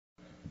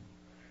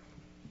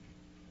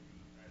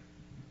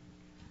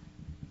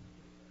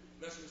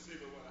Let's receive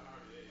it with a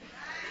hearty amen.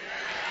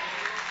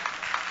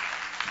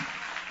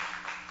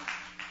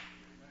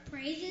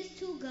 Praises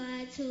to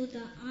God, to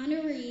the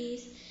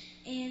honorees,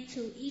 and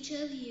to each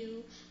of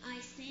you. I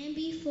stand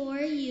before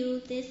you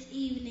this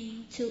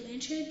evening to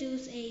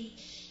introduce a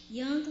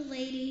young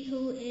lady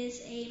who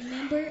is a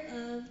member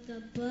of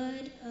the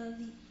Bud of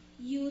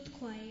Youth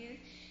Choir,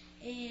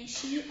 and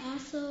she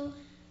also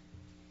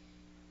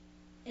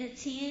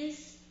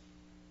attends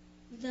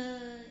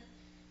the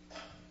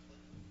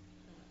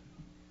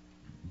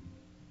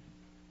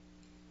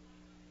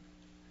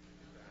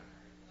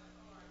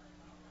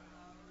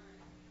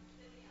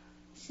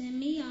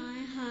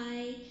Simeon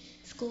High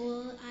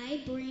School. I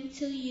bring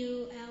to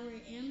you our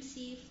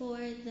MC for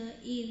the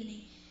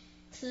evening,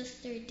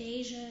 Sister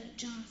Deja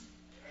Johnson.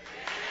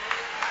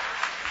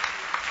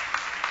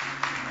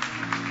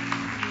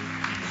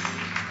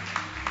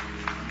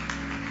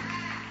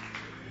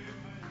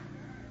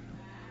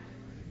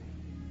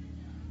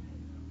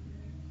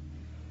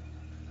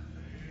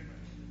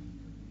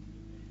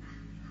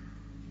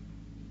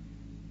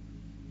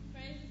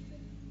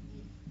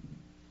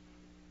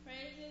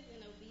 Praises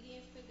and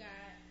obedience to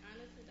God,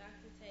 honor to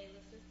Dr.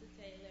 Taylor, Sister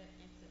Taylor,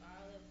 and to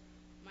all of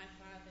my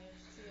father's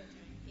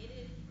children. It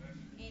is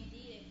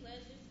indeed a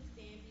pleasure to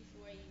stand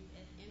before you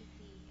as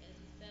MC as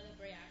we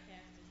celebrate our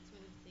pastor's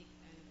 26th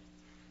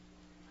anniversary.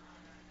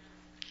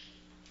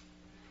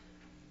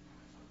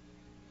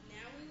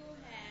 Now we will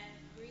have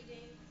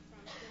greetings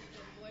from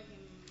Sister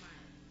Morgan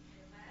Myers.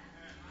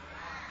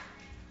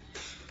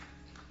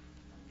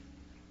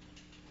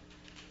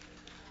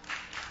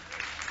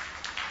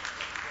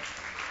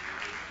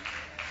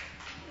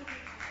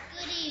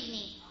 Good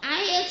evening.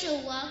 I'm here to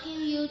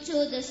welcome you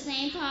to the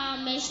St. Paul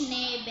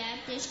Missionary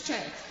Baptist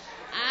Church.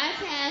 I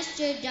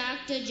pastor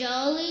Dr.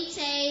 Jolie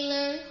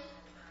Taylor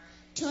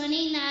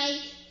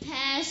 29th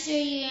Pastor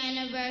Year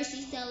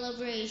Anniversary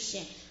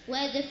Celebration,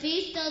 where the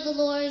Feast of the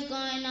Lord is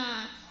going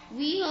on.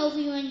 We hope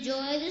you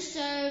enjoy the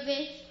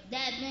service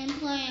that's been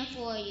planned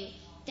for you.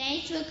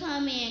 Thanks for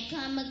coming and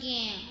come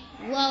again.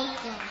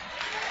 Welcome.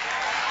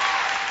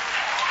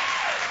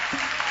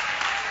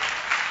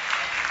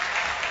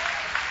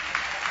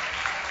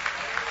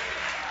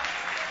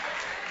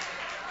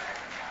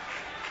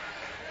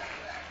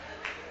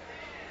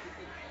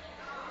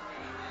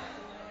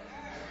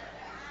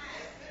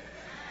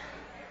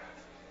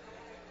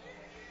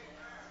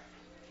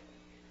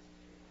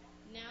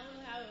 Now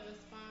we'll have a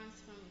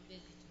response from a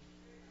visitor.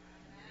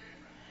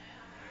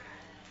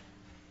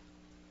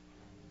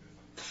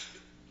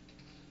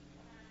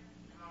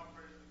 All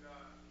praise to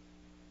God,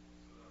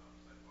 to the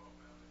St. Paul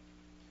family.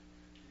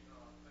 We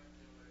thank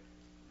you, lady,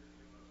 for really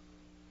giving us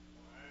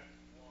a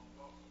warm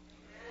welcome.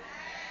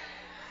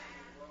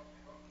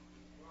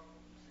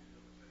 Welcome, receive the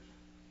invitation.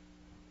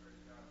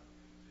 Praise God, we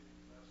continue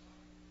to bless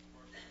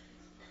worship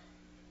tonight.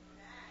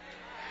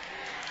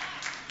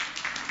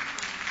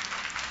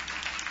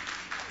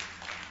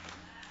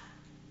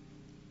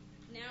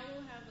 Now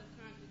we'll have a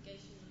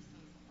congregational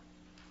song.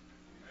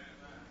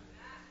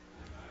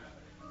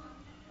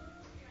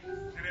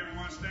 Can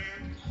everyone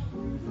stand?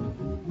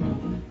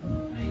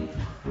 Thank you.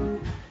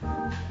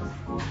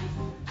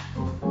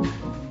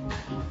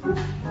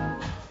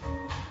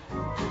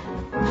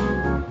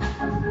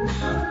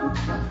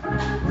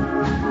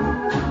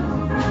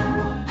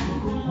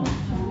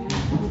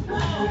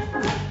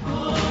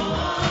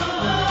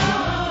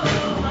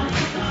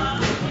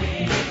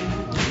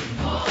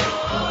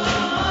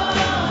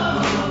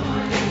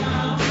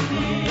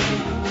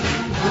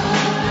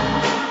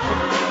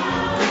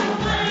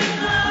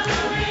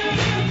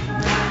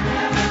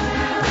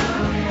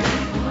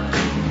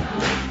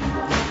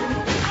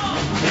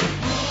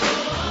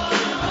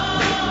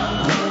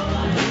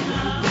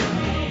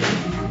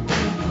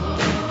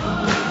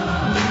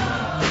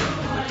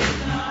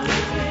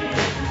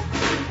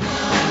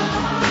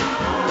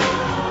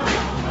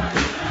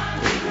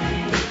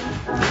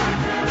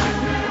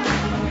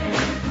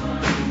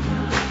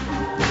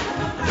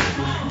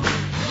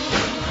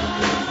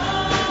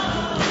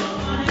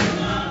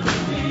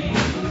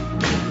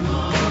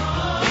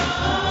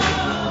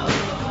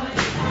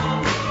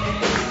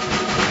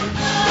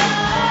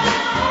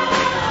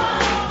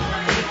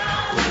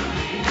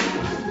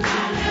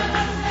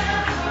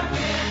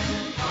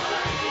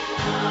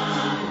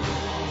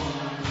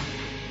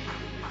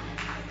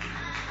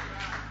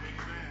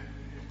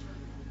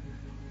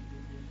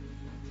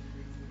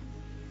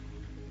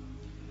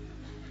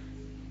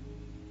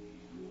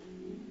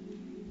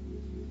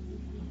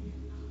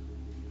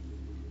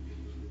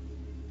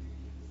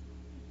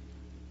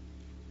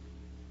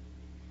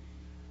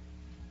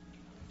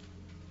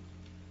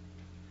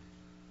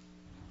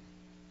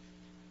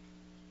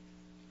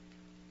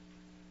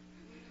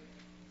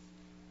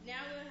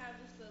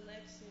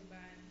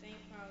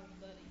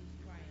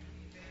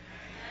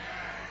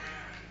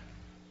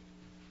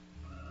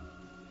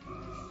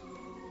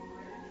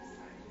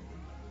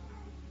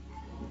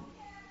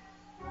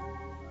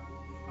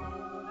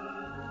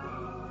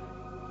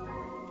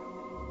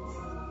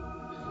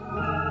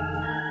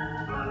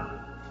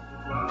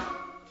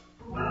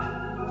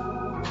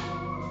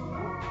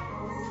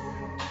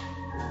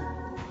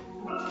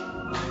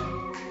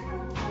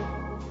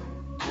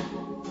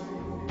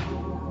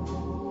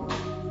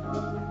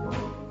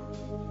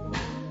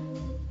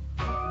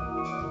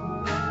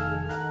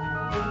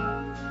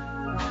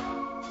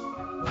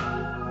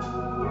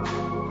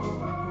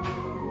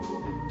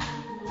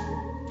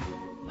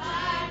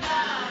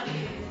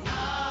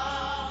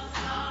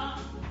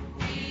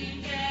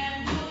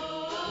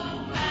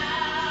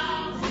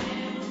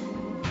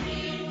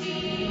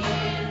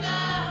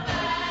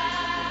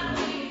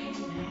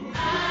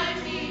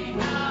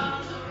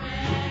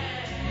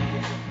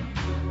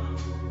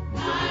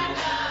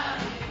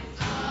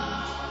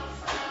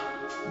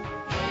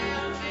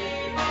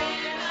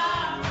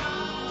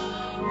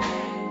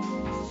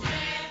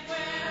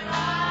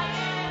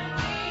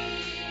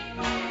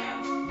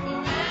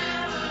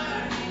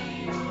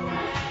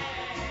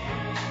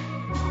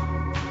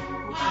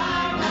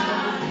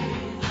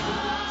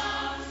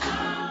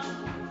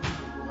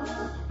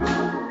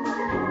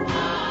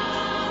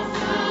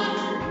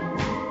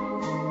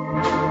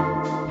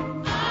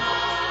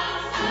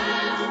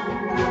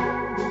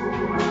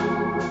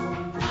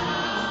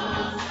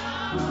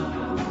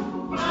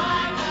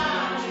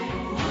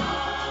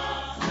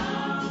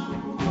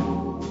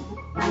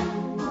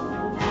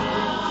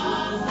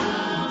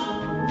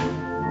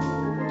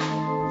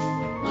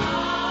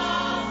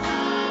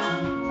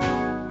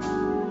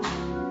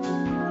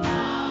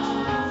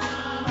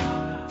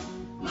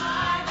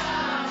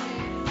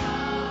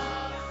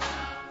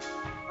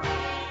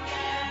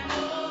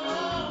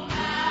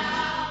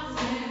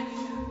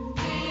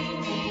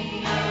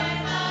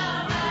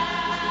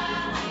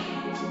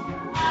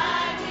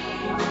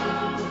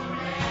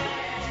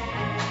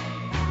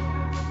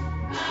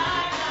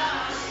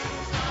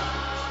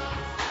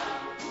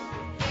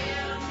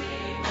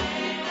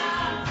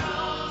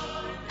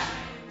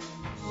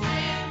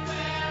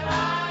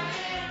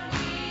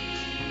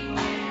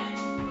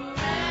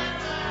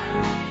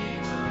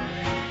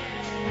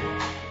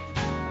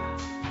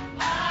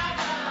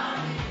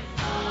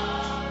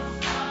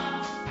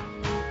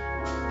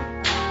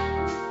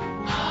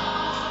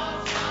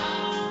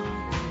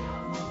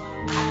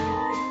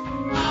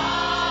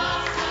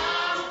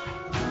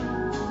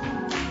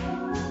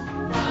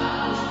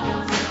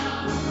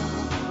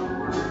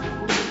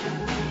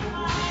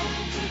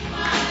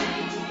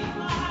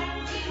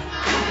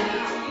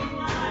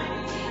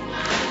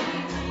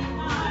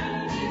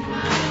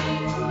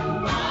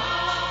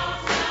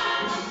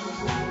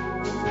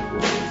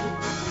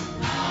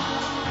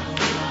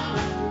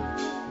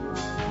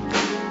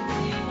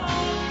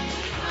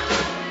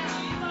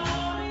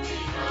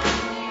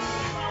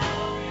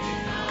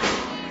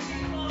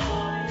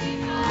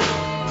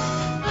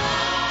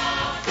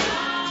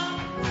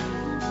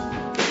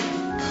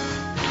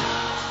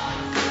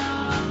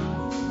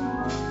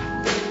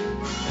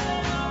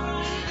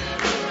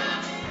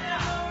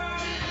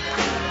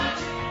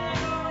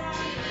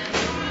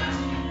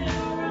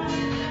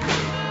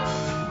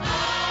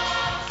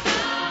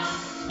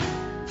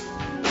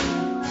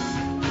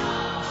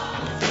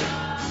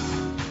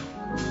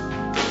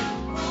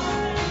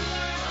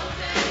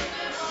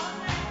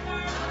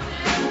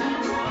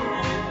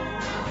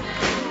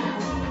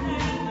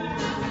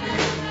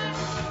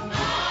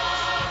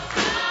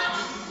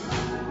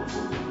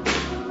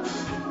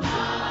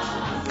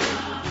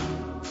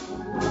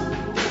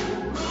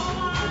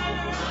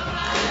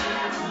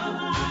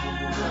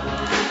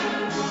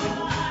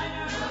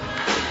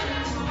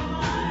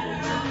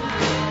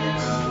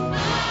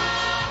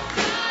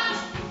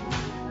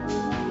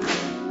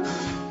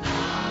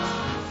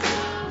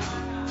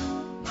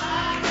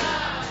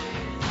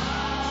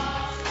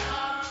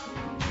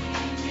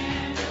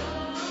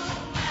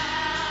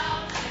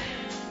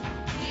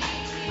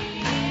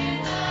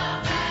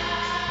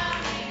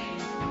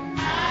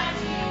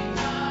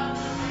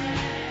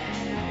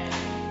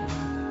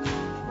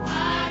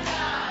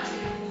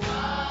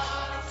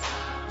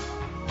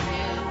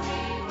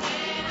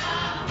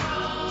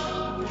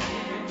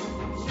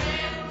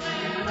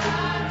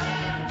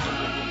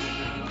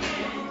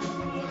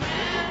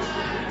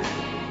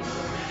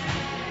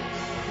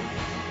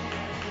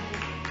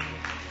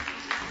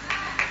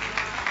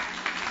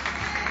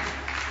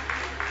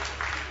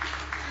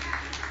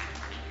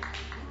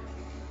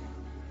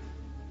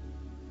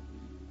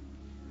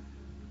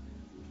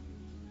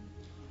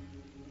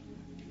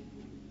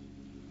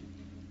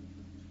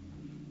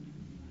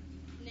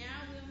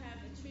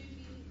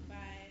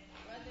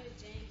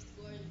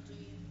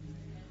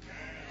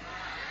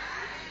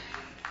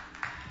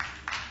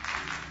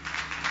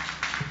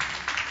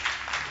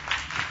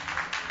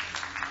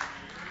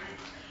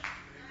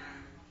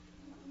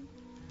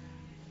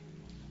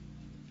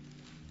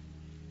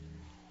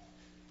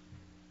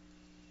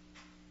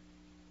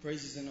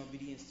 Praises and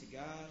obedience to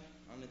God,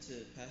 honor to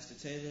Pastor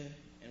Taylor,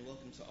 and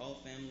welcome to all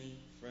family,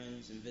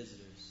 friends, and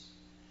visitors.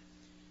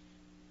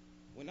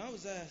 When I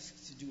was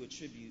asked to do a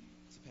tribute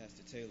to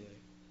Pastor Taylor,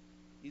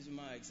 these are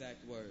my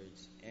exact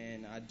words,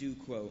 and I do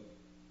quote,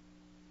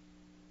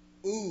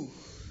 "Ooh."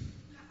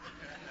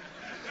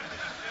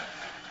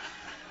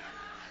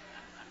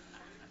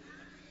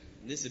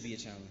 This would be a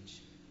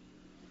challenge.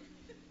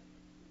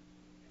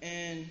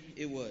 And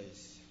it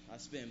was. I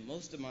spent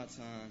most of my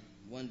time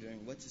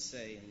wondering what to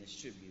say in this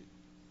tribute.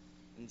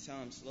 And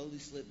time slowly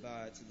slipped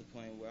by to the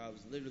point where I was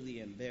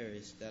literally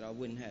embarrassed that I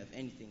wouldn't have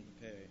anything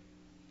prepared.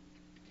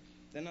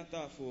 Then I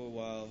thought for a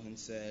while and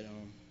said,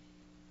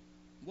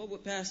 what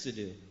would Pastor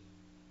do?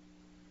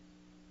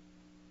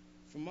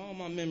 From all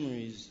my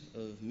memories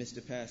of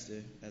Mr.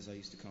 Pastor, as I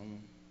used to call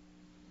him,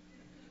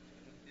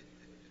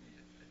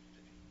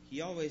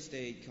 he always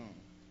stayed calm.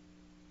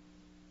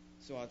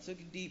 So I took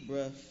a deep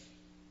breath,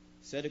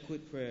 said a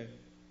quick prayer,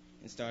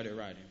 and started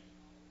writing.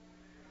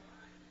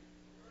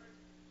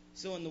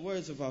 So in the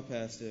words of our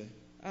pastor,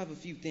 I have a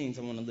few things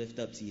I want to lift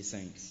up to you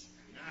saints.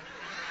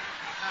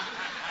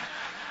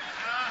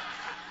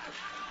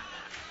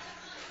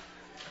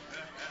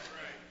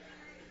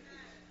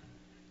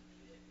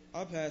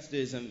 Our pastor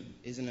is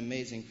an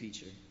amazing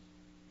preacher.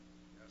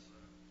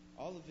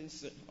 All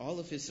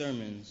of his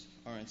sermons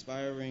are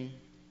inspiring,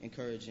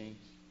 encouraging,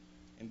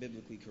 and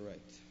biblically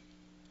correct.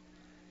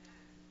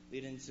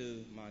 Leading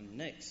to my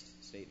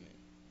next statement.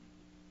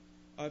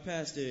 Our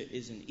pastor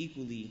is an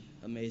equally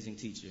amazing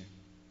teacher.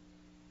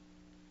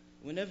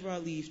 Whenever I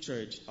leave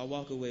church, I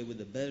walk away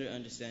with a better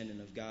understanding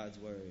of God's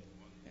word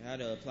and how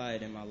to apply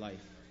it in my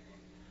life.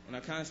 And I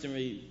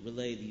constantly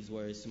relay these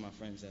words to my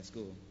friends at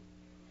school.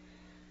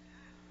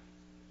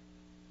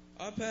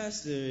 Our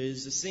pastor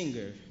is a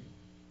singer.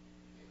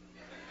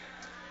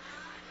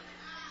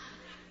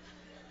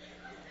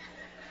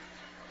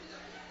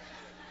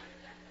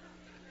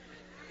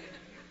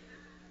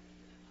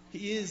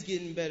 He is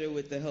getting better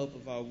with the help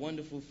of our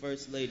wonderful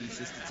First Lady,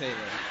 Sister Taylor.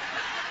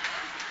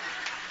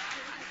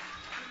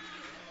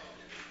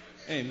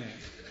 Amen.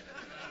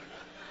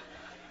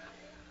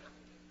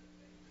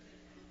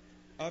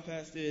 Our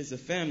pastor is a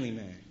family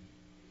man.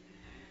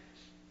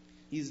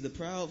 He's the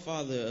proud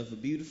father of a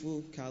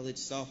beautiful college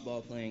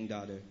softball playing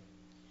daughter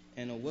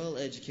and a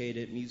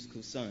well-educated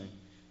musical son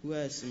who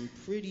has some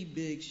pretty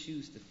big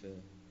shoes to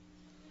fill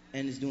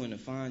and is doing a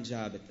fine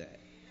job at that.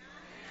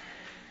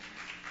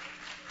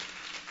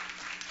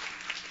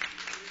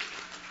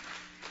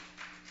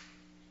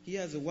 He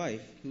has a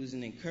wife who is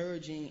an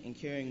encouraging and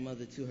caring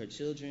mother to her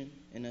children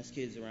and us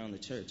kids around the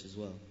church as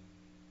well.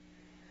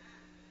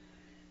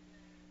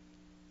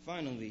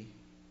 Finally,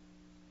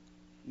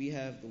 we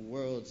have the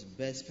world's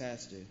best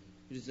pastor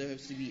who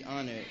deserves to be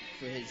honored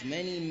for his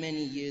many,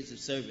 many years of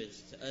service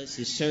to us,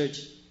 his church,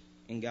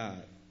 and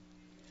God.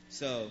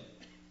 So,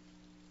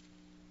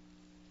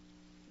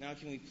 now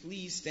can we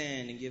please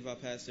stand and give our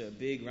pastor a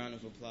big round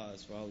of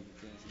applause for all of the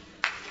things he's done.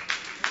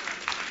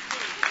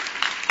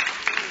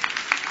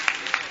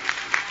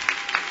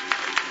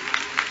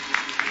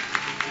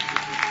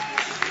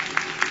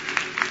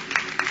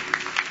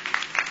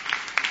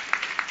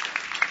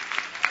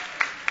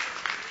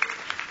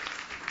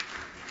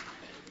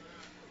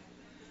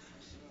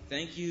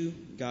 Thank you,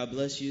 God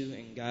bless you,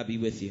 and God be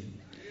with you.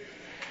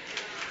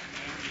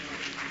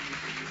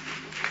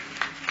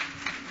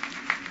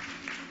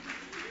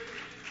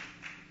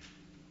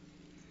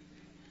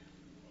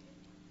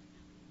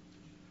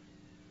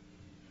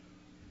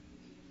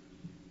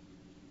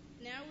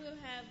 Now we'll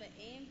have an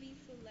A&B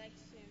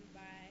selection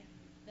by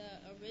the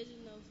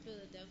original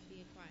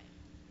Philadelphia Choir.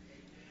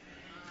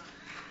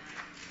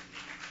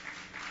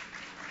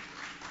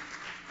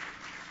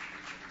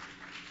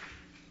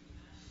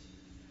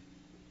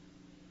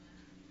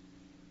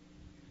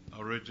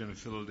 Original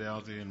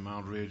Philadelphia and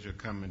Mount Ridge are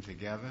coming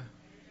together.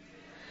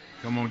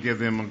 Come on, give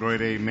them a great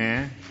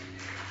amen.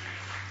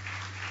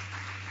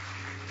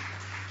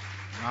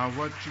 Now,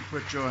 what you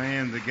put your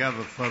hand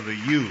together for the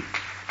youth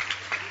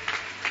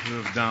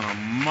who have done a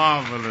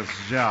marvelous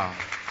job.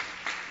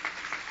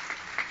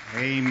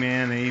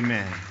 Amen,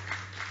 amen.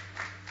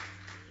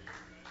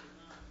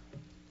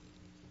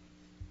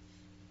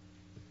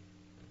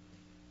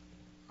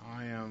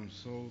 I am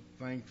so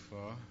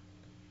thankful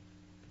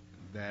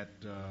that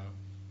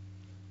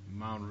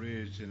Mount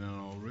Ridge and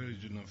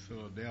original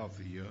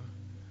Philadelphia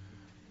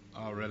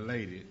are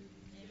related.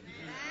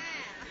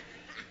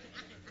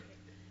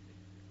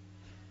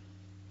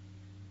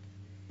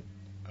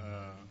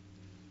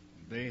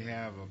 They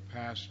have a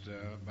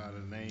pastor by the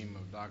name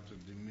of Dr.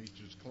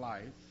 Demetrius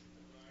Klyce,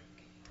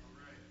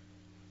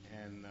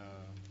 and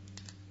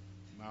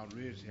Mount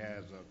Ridge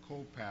has a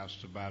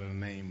co-pastor by the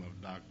name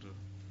of Dr.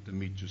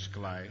 Demetrius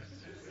Klyce.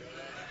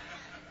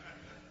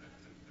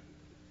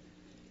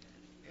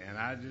 And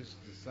I just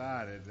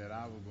decided that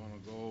I was going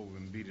to go over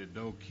and be the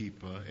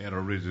doorkeeper at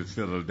original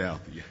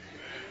Philadelphia.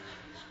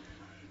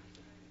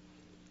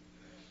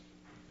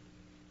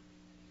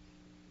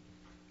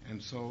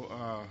 And so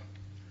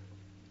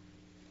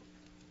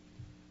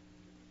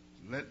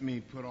Let me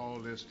put all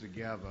this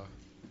together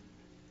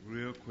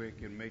real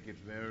quick and make it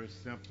very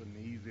simple and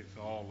easy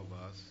for all of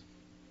us.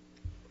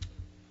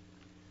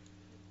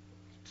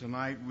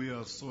 Tonight we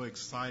are so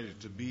excited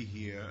to be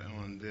here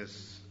on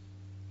this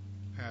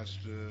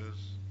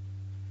pastor's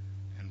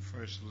and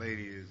First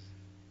Lady's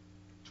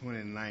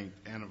 29th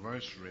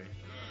anniversary.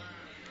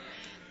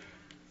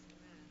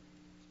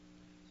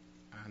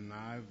 And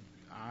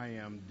I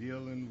am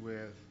dealing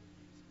with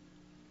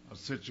a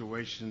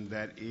situation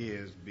that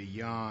is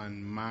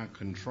beyond my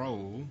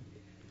control,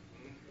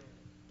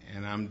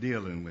 and I'm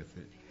dealing with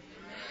it.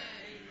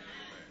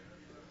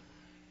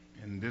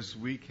 And this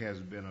week has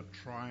been a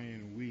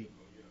trying week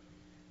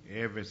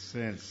ever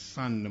since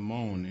Sunday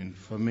morning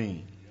for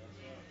me.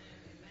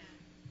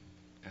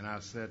 And I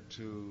said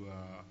to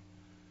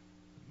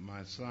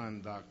my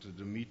son, Dr.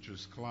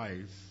 Demetrius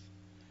Klyce,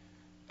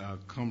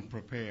 come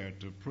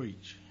prepared to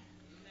preach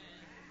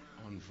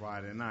on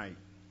Friday night.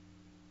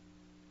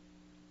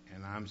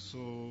 And I'm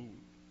so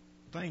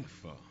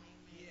thankful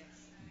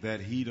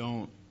that he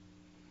don't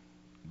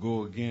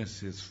go against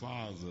his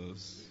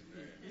father's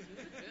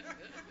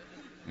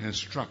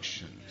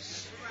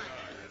instructions.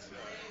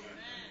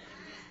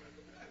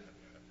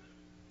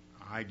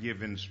 I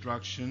give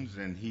instructions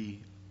and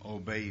he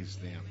obeys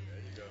them.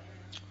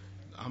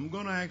 I'm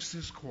going to ask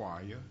this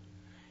choir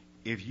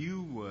if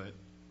you would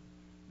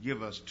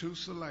give us 2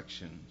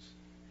 selections,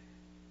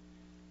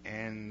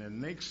 and the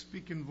next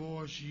speaking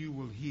voice you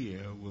will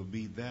hear will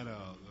be that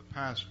of the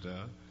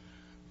pastor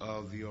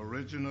of the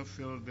original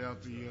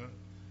Philadelphia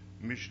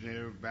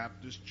Missionary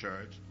Baptist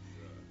Church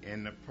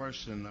in the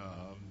person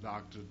of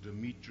Dr.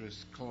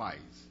 Demetrius Klyce.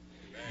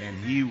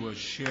 And he will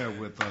share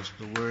with us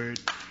the Word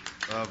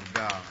of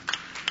God.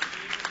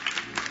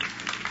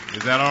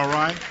 Is that all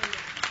right?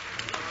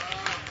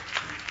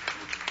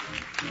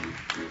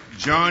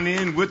 Join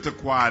in with the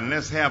choir and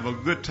let's have a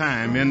good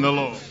time in the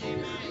Lord.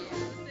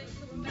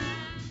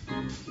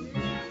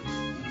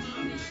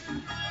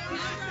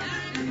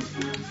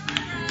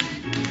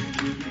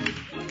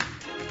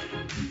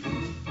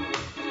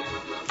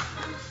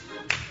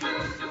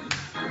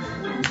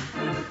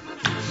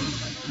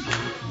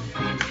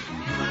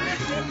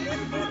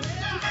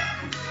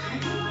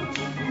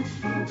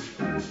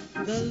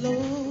 The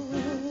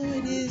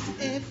Lord is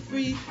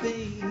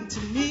everything to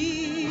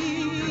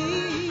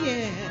me,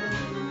 yeah.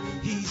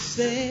 He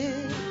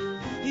said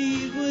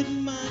he would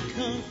my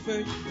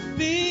comfort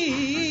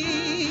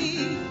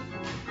be.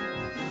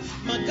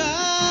 My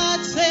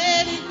God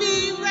said he'd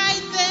be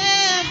right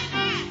there.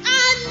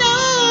 I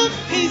know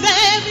he's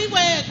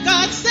everywhere.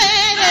 God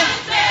said it.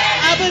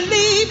 I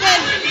believe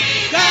it.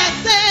 God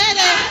said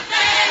it.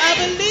 I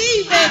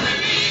believe it.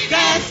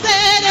 God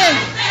said it.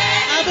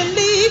 I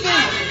believe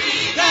it.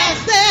 God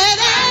said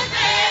it,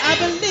 I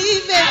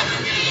believe it,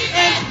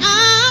 and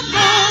I'm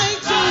going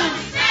to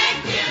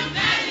take him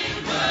at his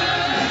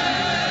word.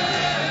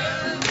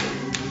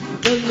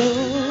 The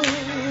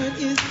Lord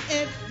is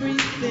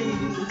everything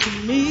to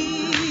me,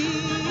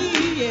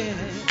 yeah.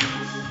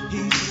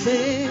 He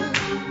said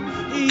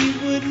he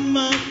would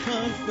my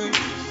comfort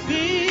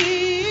be.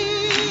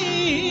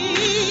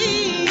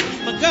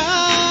 My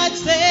God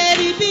said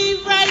he'd be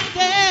right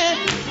there.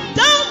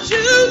 Don't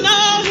you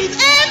know he's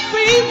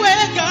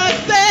everywhere? God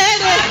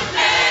said it.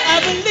 I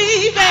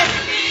believe it.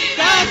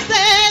 God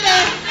said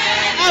it.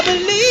 I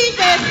believe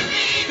it.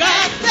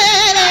 God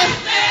said it.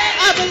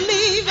 I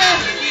believe it.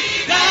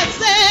 God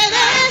said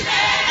it.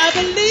 I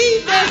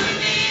believe it.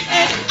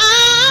 And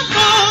I'm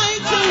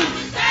going to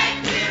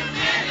take him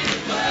at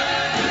his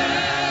word.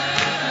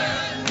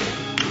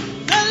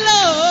 The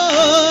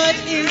Lord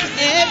is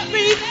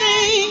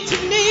everything to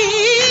me.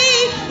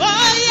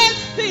 Oh, yes,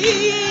 he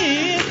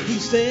is. He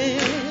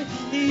said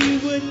he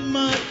would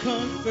my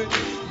comfort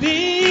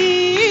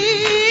be.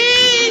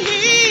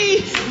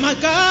 My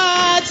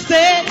God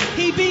said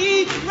he'd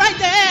be right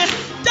there.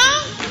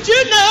 Don't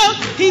you know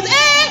he's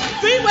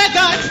everywhere?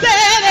 God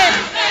said it.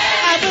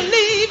 I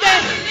believe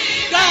it.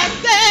 God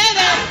said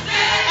it.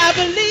 I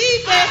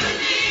believe it.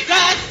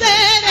 God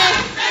said it.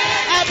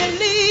 I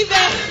believe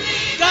it.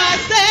 God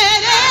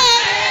said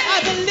it. I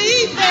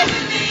believe it.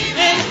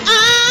 And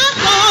I'm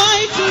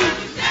going to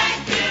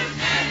take him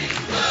at his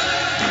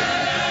word.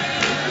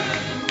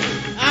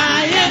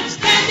 I am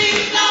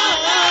standing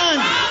on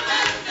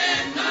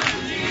promises of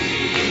Jesus.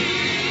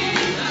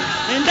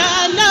 And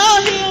I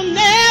know he'll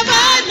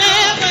never,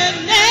 never,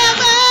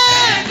 never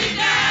let me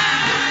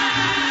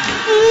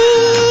down.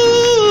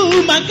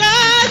 Ooh, my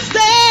God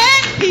said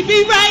he'd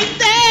be right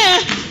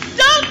there.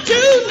 Don't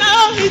you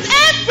know he's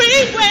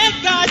everywhere?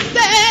 God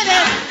said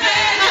it.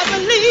 I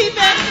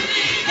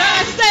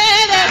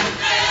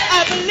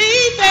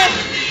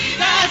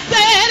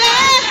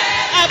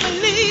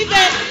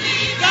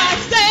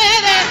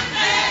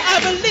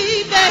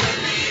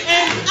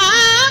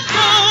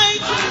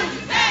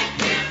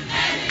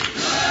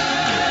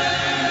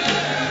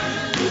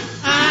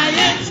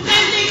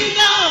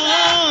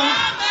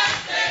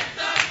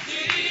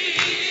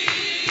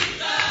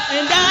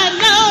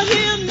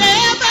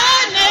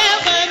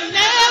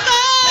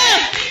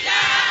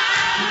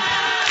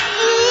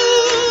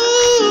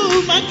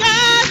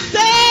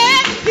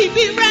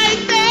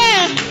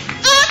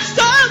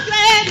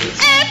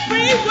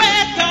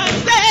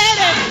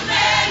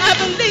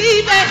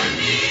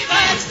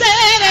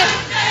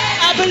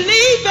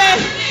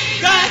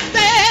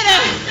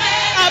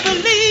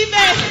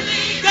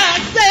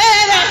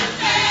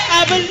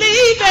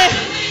believe it.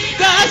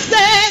 God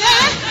said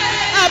it.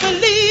 I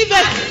believe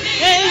it.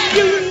 And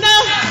you know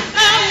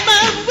I'm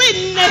a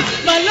witness.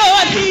 My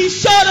Lord, He's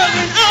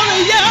shouldering all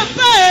of your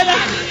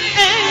burden.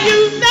 And you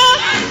know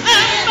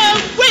I'm a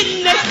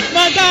witness.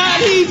 My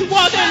God, He's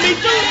walking me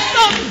through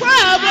some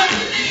problems.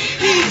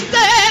 He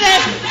said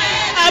it.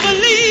 I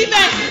believe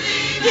it.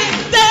 He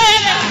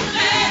said it.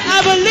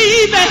 I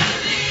believe it.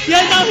 You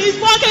know He's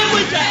walking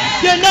with you.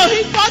 You know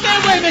He's walking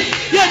with me.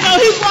 You know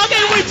He's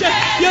walking with you.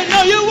 You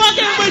know you're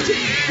walking with you.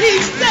 He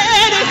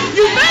said it.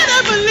 You better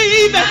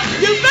believe it.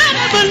 You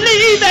better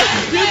believe it.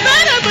 You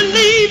better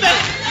believe it.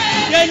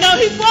 You know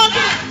He's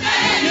walking.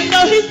 You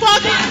know He's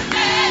walking.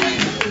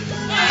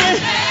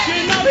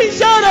 You know He's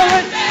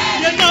shouldering.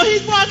 You know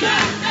He's walking.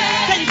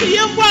 Can you see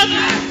Him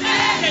walking?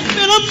 Can you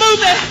feel Him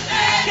moving?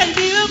 Can you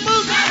feel Him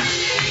moving?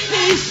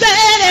 He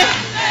said it.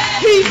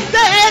 He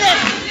said it.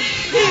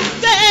 He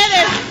said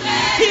it.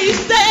 He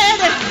said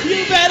it.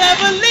 You better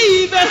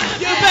believe it.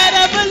 You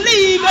better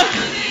believe it.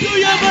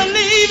 Do you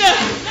believe it?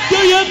 Do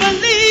you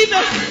believe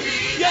it?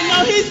 You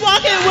know He's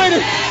walking with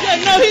it. You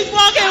know He's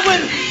walking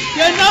with it.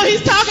 You know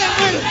He's talking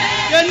with it.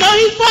 You know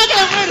He's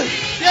walking with it.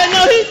 You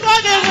know He's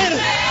walking with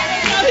it.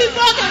 You know He's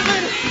walking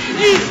with it.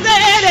 He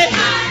said it.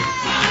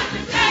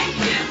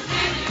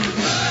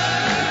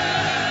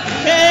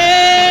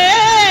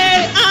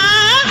 Hey,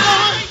 I'm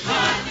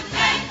going to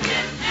take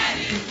Him at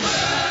His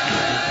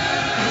word.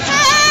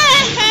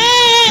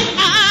 Hey,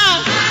 I'm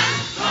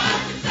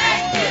going to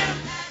take Him.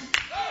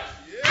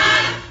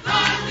 I'm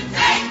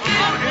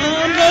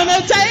going to take Him. I'm going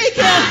to take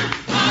Him.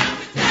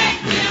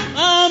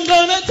 I'm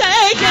going to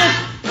take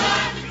Him.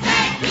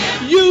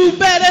 You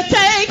better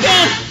take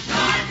Him.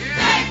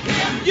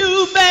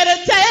 You better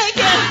take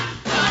Him.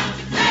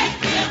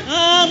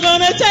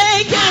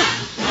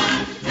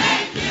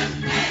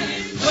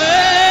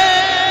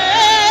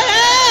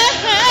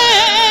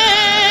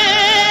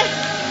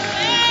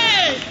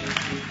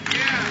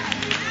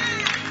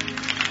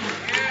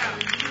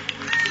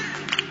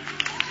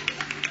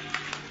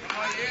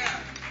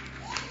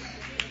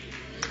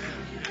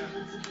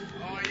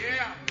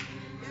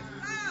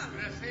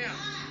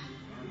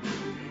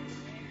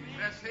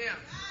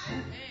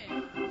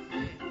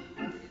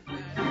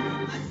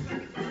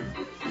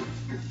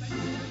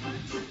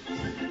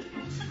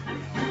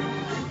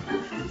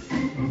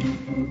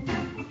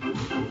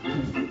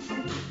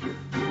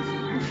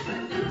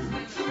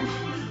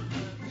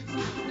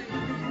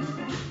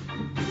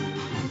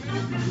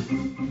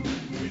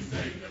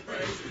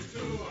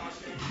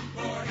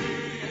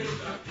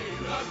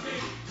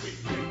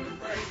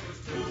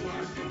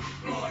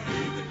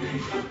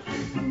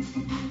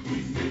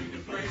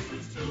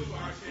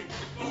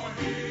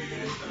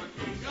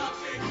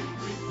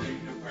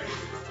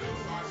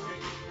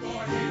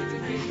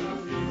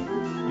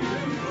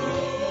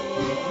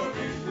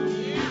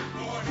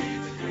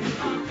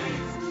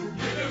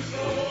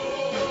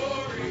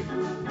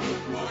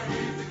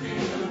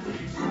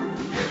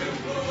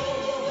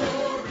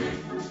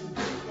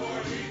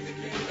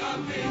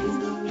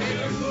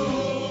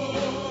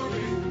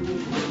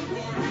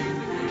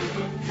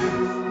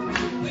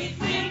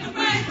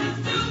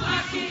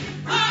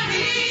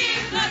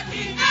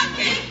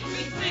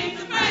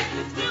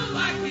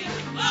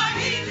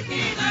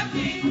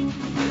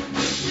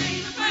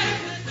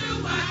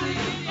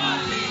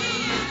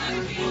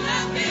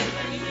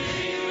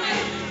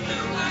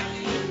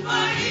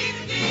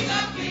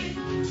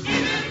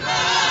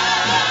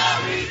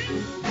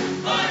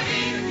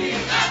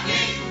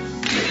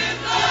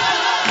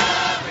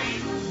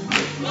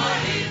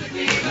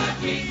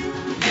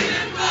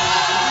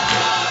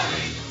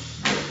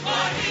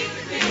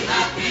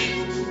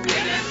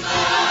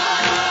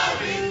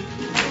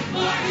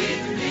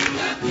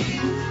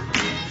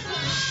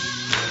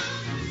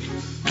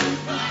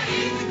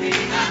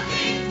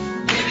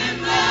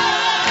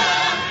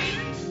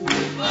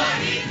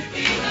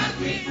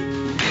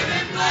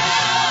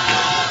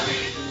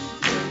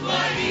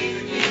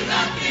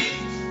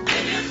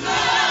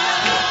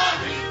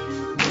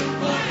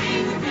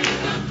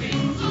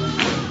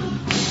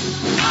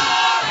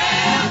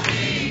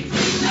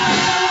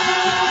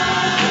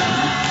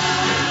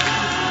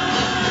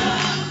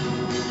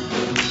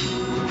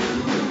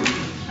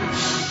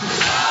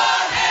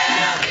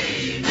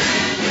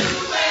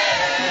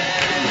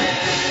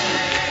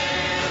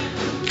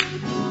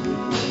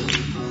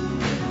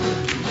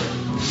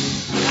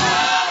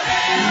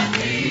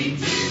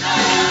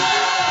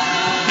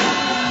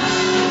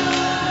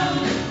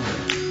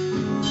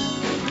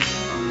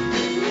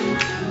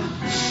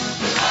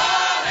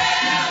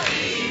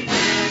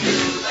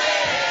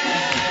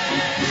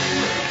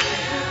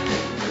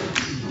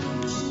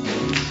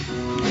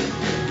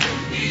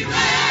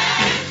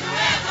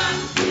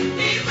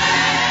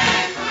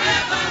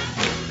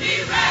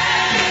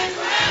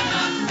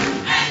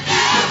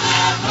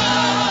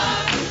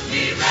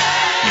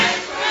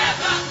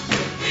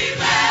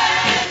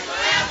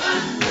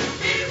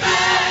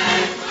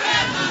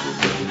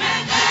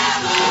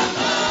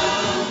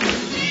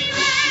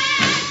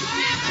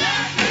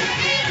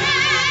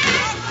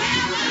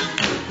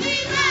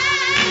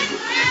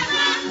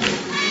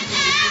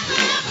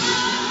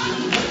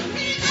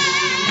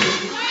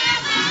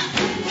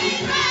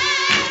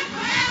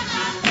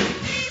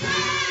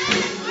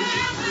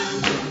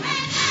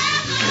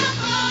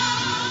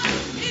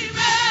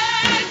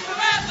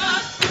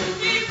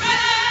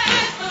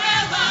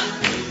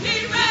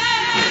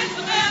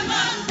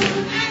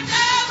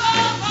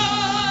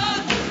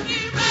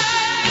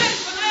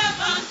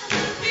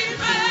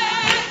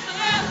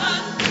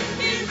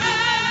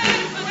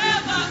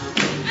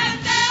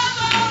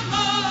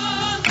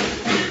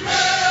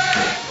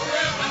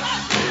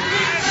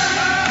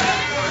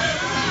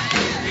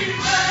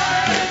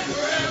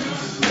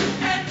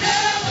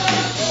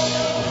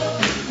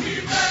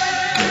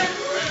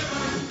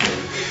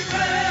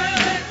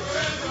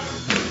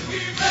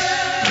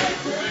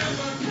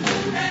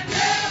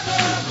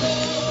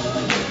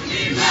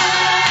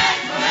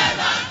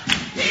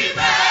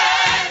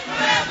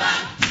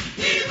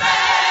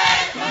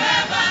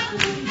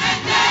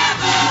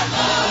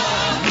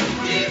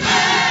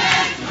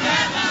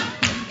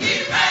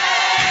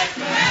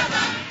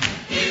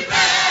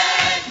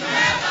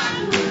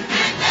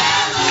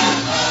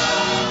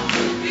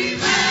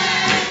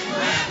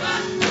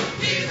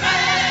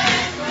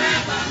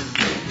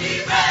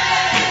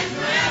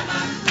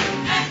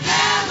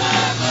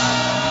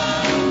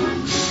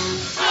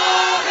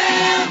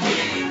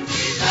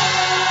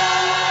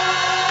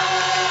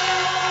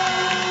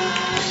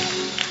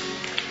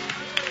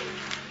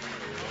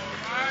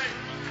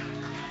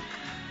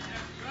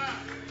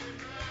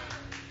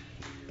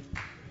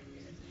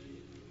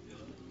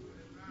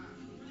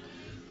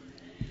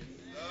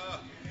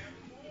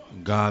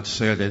 God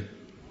said it.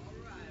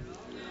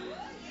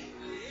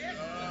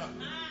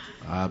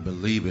 I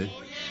believe it.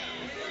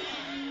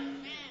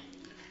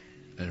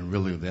 And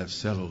really that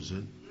settles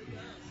it.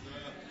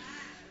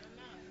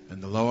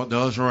 And the Lord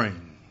does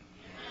reign.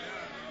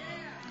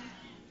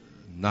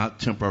 Not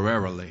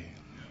temporarily,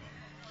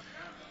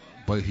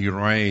 but he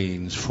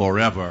reigns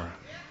forever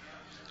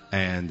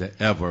and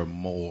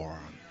evermore.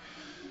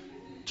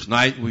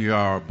 Tonight we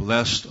are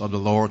blessed of the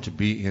Lord to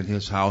be in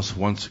his house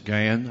once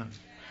again,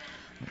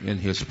 in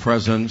his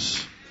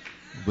presence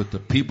with the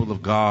people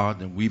of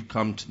God, and we've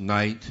come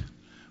tonight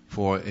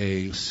for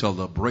a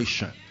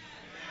celebration.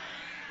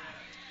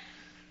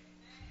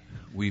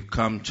 We've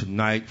come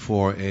tonight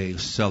for a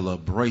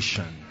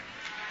celebration.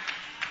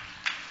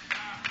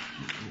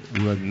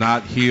 We're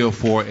not here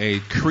for a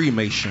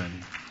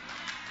cremation,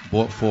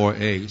 but for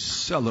a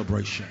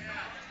celebration.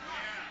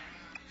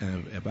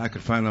 And if I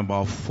could find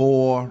about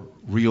 4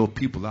 real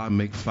people, I'll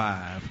make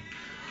 5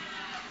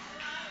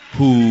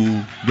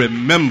 who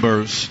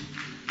remembers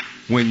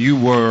when you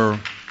were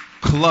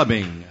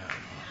clubbing.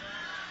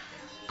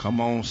 Come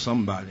on,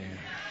 somebody.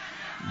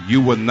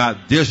 You were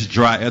not this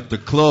dry at the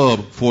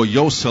club for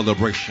your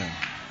celebration.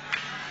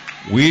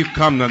 We've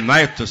come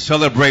tonight to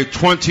celebrate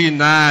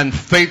 29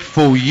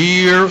 faithful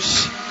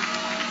years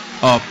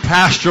of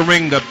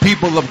pastoring the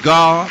people of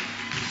God,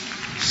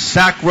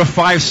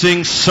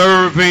 sacrificing,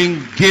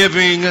 serving,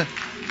 giving,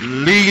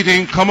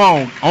 leading. Come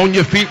on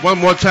your feet one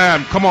more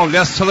time. Come on,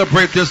 let's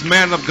celebrate this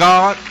man of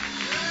God.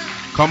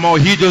 Come on,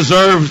 he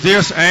deserves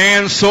this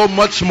and so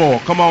much more.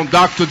 Come on,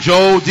 Dr.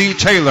 Joel D.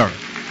 Taylor.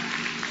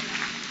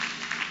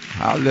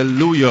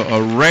 Hallelujah,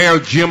 a rare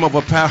gem of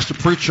a pastor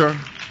preacher.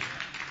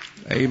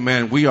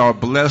 Amen. We are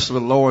blessed of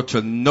the Lord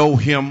to know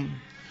him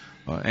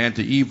and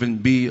to even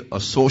be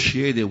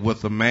associated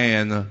with a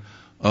man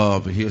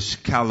of his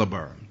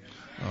caliber.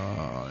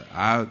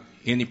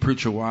 Any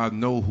preacher I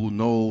know who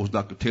knows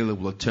Dr. Taylor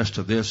will attest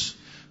to this,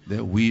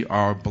 that we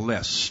are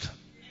blessed.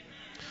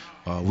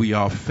 We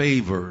are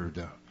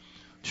favored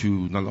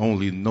to not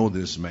only know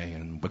this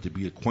man, but to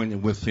be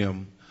acquainted with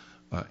him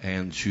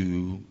and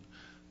to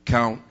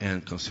count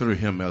and consider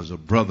him as a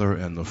brother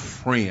and a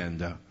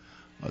friend.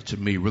 To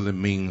me really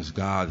means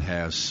God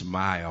has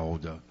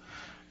smiled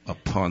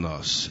upon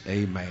us.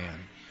 Amen.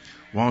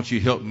 Why don't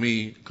you help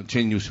me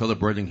continue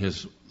celebrating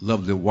his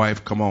lovely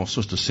wife? Come on,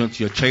 Sister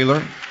Cynthia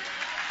Taylor.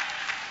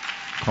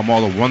 Come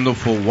on, a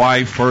wonderful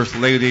wife, First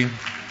Lady.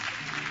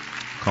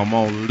 Come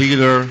on,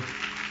 leader.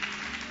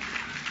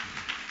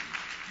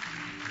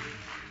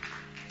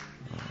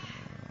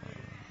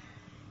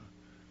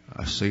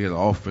 I say it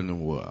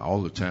often,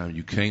 all the time,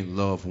 you can't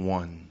love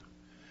one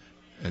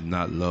and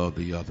not love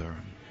the other.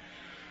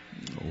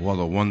 What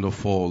a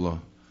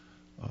wonderful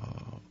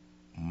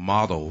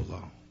model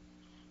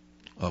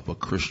of a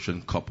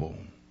Christian couple,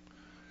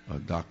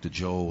 Dr.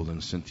 Joel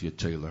and Cynthia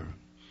Taylor.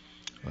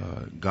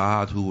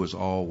 God, who is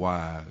all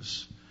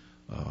wise,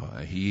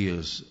 he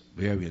is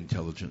very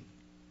intelligent.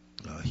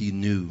 He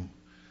knew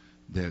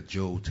that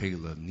Joel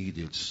Taylor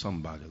needed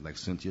somebody like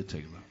Cynthia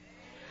Taylor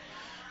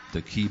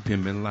to keep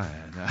him in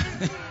line.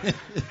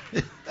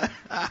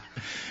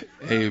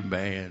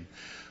 Amen.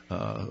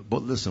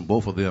 But listen,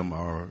 both of them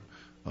are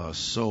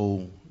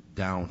so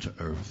down to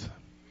earth.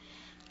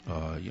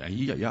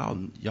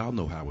 Y'all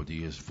know how it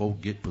is.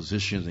 Folk get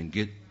positions and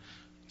get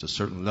to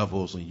certain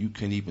levels and you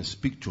can't even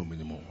speak to them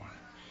anymore.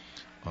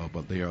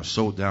 But they are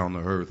so down to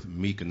earth,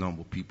 meek and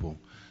humble people.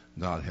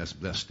 God has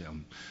blessed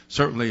them.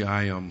 Certainly,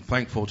 I am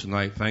thankful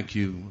tonight. Thank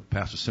you,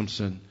 Pastor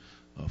Simpson,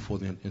 for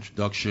the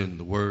introduction,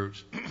 the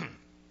words.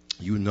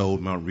 You know,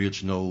 Mount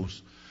Ridge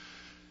knows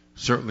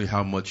certainly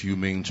how much you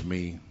mean to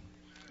me.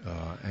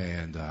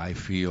 And I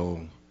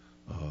feel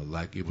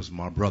like it was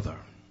my brother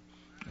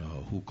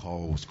who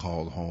was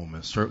called home.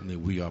 And certainly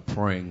we are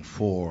praying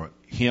for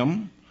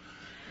him.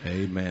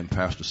 Amen.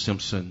 Pastor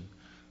Simpson,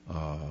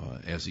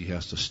 as he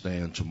has to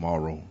stand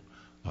tomorrow,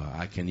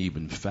 I can't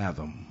even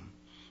fathom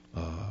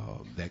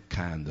that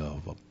kind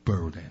of a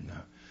burden.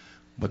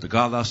 But the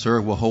God I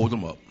serve will hold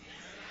him up.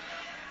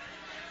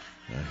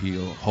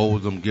 He'll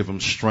hold him, give him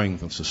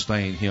strength, and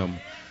sustain him.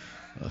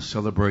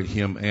 Celebrate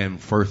him and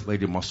First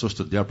Lady, my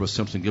sister Deborah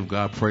Simpson. Give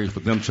God praise for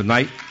them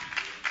tonight.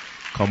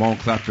 Come on,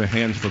 clap your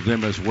hands for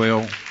them as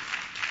well.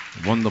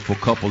 Wonderful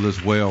couple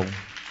as well,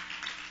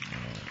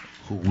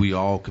 who we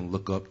all can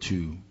look up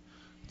to.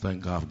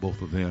 Thank God for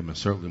both of them. And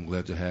certainly I'm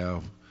glad to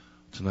have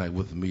tonight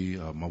with me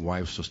my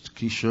wife, Sister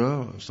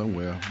Keisha,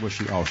 somewhere. Where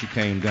she? Oh, she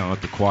came down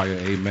at the choir.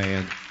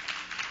 Amen.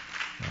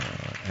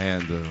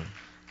 And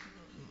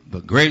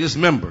the greatest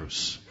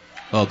members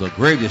of the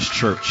greatest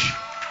church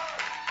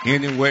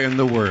anywhere in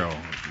the world.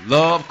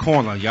 Love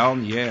Corner, y'all.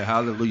 Yeah,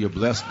 hallelujah.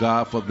 Bless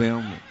God for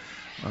them.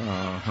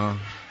 But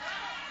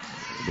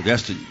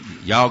that's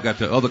y'all got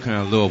the other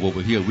kind of love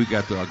over here. We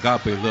got the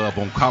agape love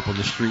on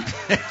Copeland Street.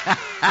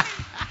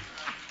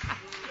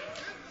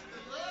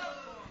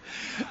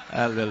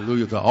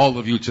 Hallelujah to all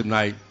of you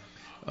tonight.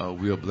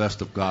 We are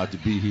blessed of God to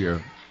be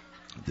here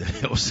to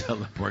help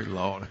celebrate.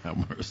 Lord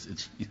have mercy,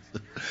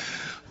 Jesus.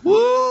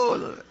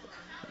 Woo!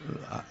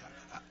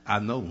 I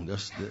know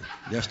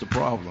that's the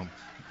problem.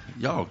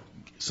 Y'all,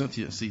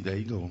 Cynthia, see, there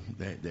you go.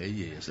 There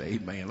he is.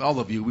 Amen. All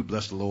of you, we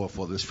bless the Lord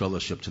for this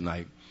fellowship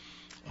tonight.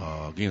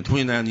 Again,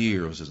 29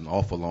 years is an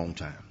awful long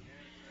time.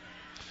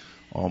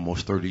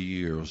 Almost 30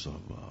 years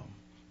of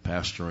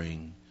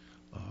pastoring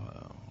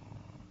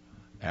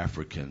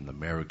African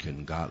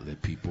American godly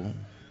people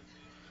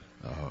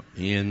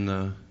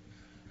in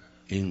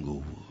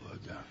Inglewood.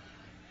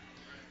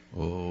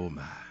 Oh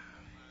my.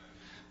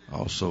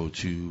 Also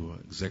to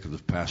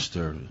Executive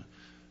Pastor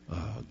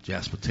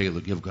Jasper Taylor,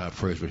 give God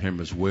praise for him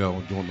as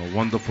well, doing a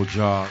wonderful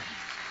job.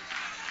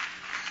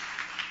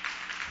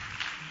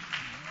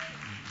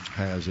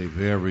 Has a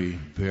very,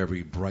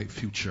 very bright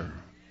future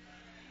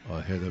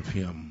ahead of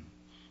him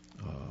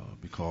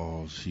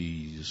because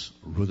he's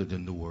rooted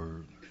in the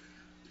Word.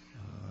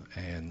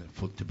 And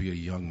to be a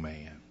young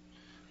man,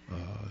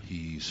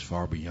 he's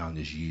far beyond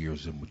his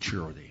years of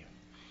maturity.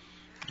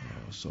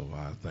 So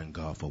I thank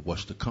God for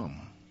what's to come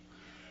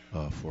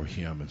for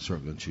him, and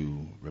certainly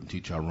to Reverend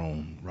T.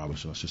 Tyrone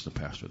Robinson, Assistant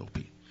Pastor at OP.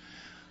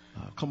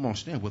 Come on,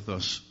 stand with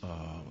us.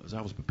 As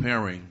I was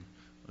preparing,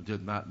 I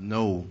did not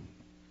know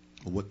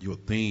what your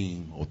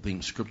theme or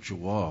theme scripture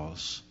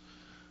was,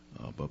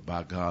 but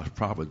by God's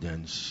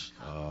providence,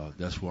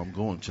 that's where I'm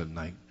going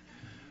tonight,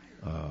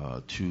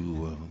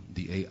 to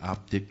the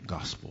Aoptic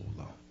Gospel,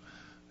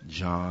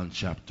 John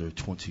chapter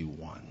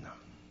 21,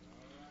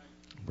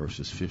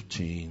 verses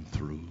 15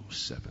 through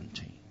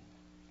 17.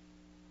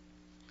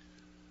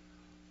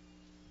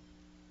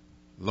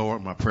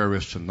 Lord, my prayer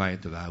is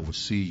tonight that I would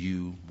see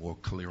you more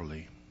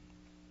clearly,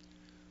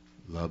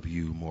 love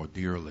you more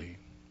dearly,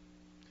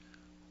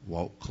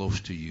 walk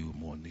close to you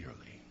more nearly.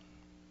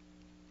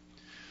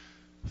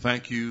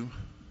 Thank you,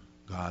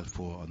 God,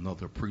 for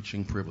another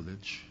preaching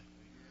privilege.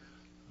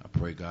 I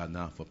pray, God,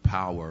 now for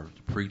power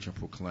to preach and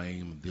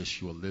proclaim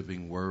this your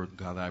living word.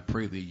 God, I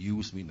pray that you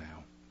use me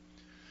now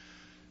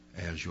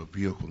as your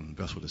vehicle and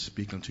vessel to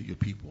speak unto your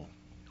people,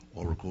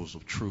 oracles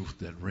of truth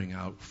that ring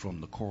out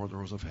from the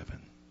corridors of heaven.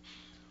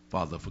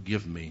 Father,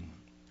 forgive me,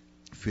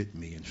 fit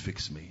me, and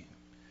fix me.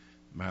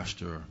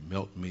 Master,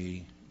 melt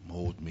me,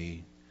 mold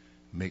me,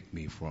 make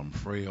me from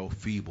frail,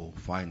 feeble,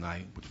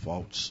 finite, with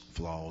faults,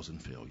 flaws, and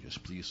failures.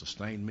 Please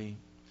sustain me,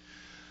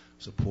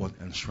 support,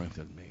 and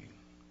strengthen me.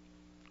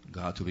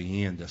 God, to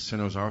the end that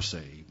sinners are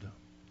saved,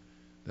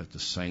 that the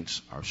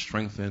saints are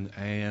strengthened,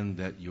 and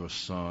that your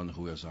Son,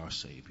 who is our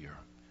Savior,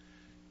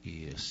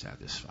 is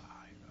satisfied.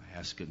 I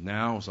ask it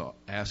now as I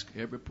ask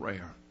every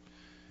prayer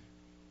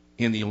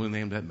in the only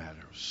name that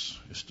matters.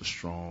 It's the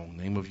strong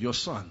name of your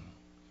Son.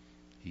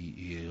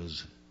 He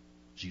is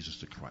Jesus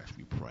the Christ,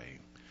 we pray,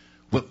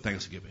 with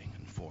thanksgiving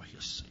and for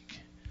his sake.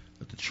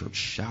 Let the church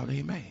shout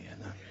amen.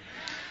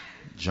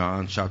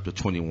 John chapter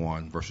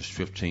 21, verses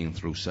 15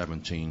 through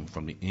 17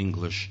 from the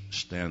English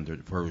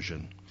Standard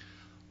Version.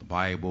 The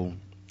Bible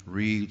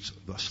reads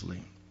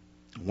thusly.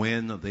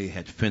 When they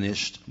had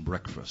finished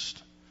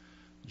breakfast,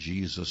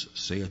 Jesus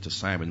said to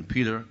Simon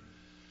Peter,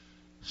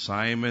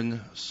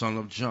 Simon, son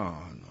of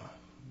John,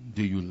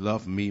 do you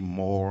love me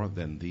more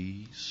than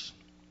these?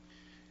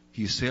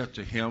 He said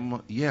to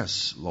him,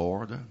 Yes,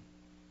 Lord,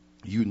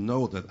 you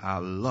know that I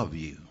love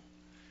you.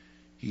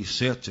 He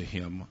said to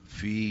him,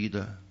 Feed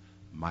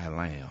my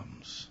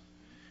lambs.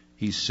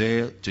 He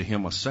said to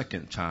him a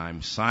second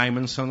time,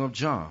 Simon, son of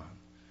John,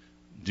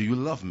 do you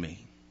love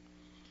me?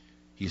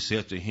 He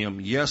said to him,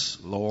 Yes,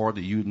 Lord,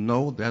 you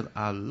know that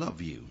I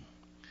love you.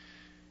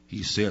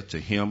 He said to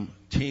him,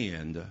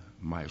 Tend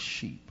my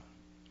sheep.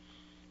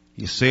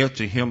 He said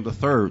to him the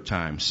third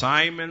time,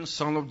 Simon,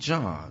 son of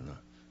John,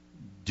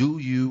 do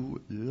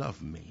you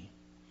love me?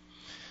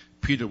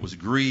 Peter was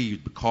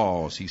grieved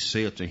because he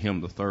said to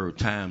him the third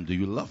time, Do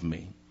you love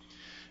me?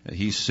 And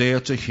he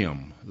said to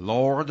him,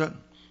 Lord,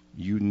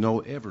 you know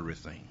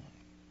everything.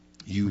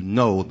 You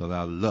know that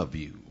I love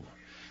you.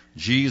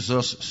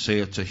 Jesus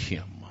said to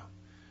him,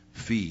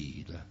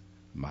 Feed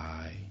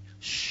my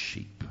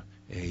sheep.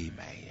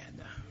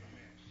 Amen.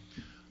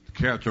 The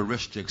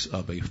characteristics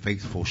of a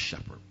faithful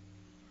shepherd.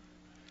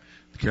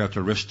 The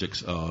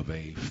characteristics of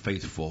a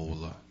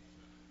faithful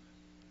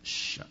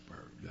shepherd.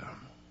 I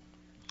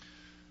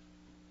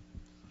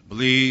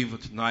believe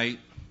tonight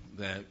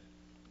that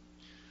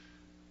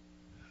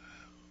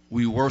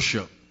we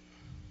worship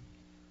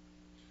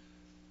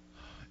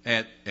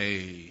at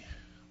a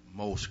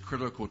most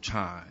critical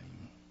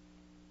time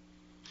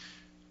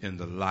in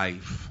the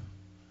life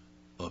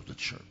of the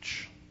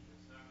church.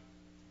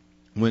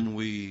 When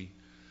we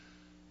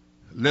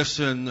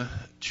listen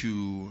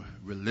to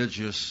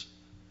religious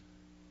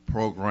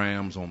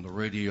programs on the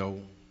radio,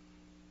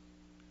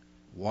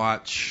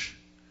 watch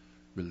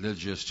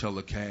religious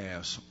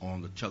telecasts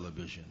on the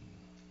television,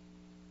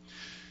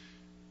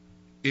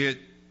 it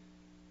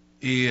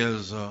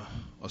is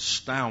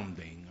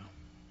astounding,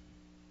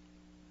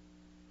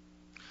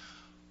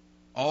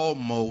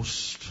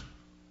 almost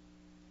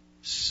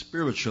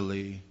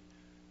spiritually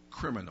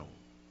criminal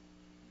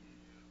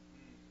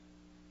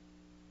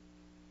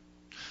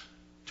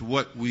to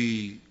what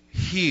we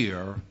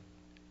hear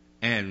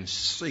and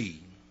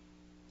see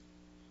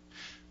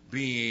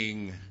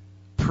being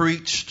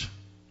preached,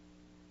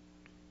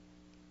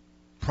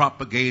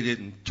 propagated,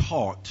 and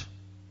taught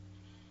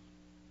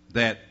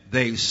that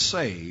they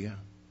say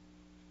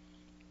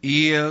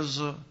is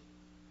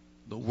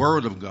the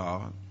Word of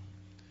God,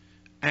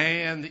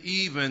 and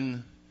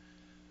even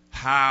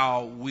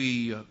how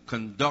we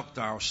conduct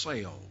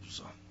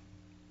ourselves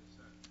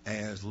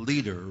as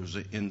leaders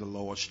in the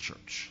Lord's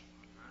church.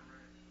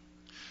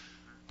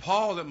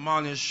 Paul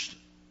admonished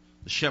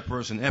the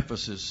shepherds in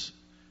Ephesus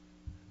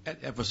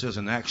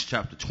in Acts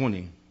chapter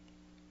 20.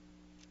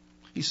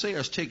 He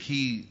says, "Take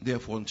heed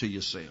therefore unto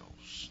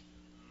yourselves,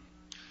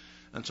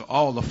 and to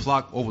all the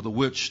flock over the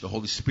which the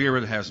Holy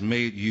Spirit has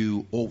made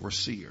you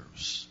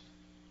overseers,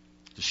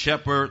 to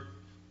shepherd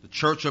the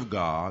church of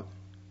God,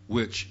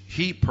 which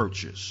he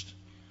purchased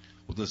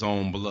with his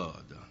own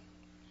blood."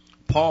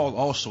 Paul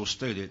also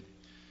stated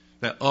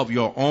that of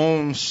your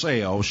own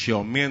selves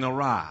shall men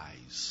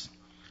arise,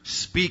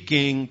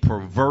 speaking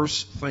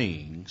perverse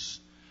things,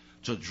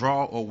 to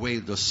draw away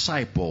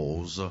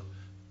disciples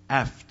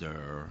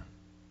after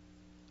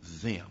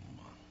them.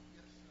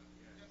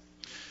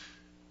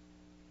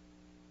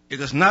 It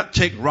does not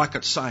take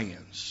rocket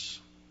science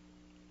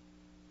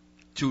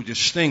to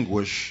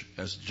distinguish,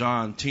 as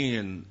John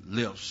 10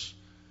 lists,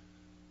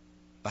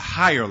 the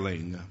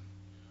hireling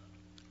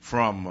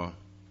from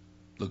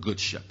the good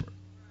shepherd.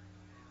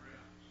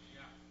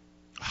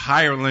 A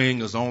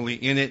hireling is only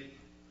in it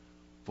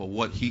for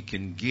what he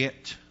can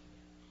get,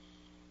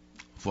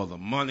 for the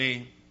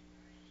money.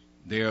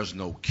 There's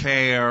no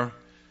care,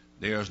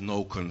 there's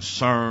no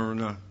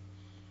concern,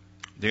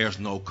 there's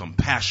no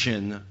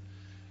compassion,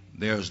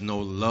 there's no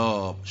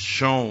love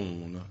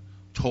shown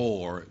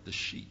toward the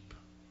sheep.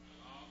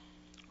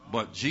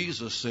 But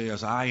Jesus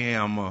says, "I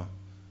am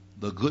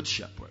the good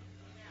shepherd.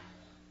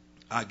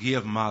 I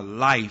give my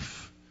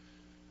life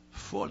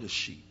for the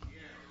sheep.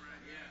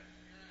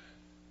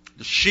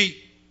 The sheep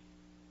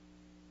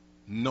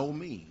know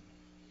me,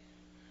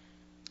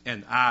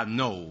 and I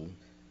know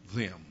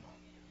them."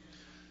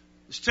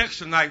 This text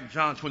tonight,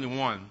 John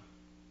 21,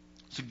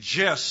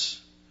 suggests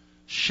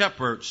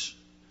shepherds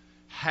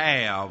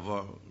have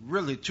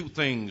really two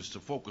things to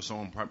focus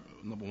on.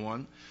 Number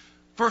one,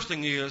 first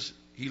thing is,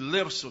 he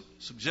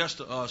suggests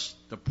to us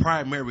the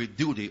primary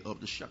duty of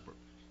the shepherd.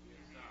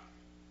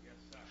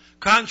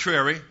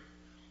 Contrary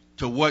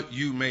to what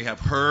you may have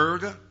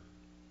heard,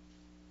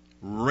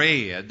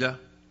 read,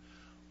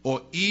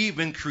 or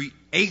even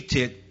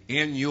created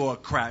in your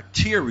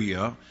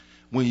criteria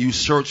when you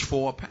search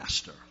for a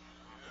pastor.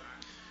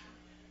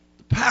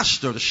 The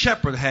pastor, the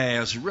shepherd,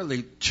 has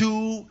really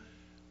two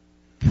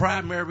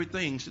primary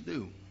things to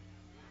do.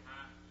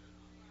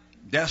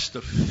 That's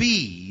to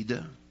feed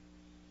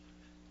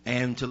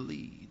and to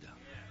lead.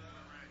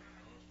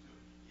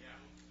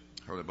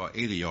 Heard about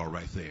 80 of y'all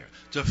right there.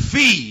 To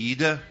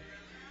feed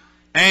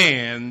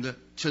and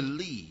to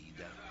lead.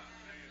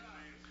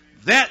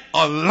 That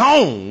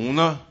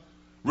alone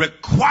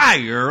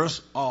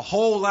requires a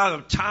whole lot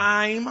of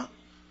time,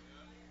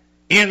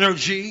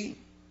 energy,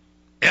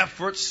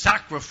 effort,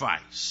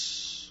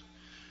 sacrifice.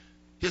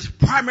 His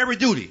primary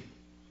duty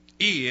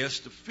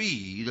is to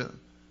feed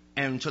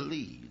and to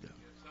lead.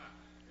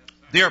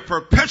 Their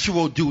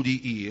perpetual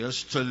duty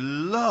is to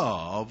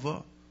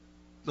love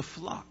the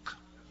flock.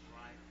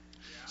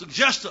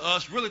 Suggests to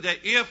us really that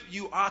if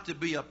you are to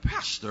be a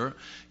pastor,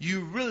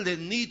 you really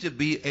need to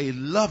be a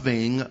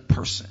loving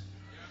person.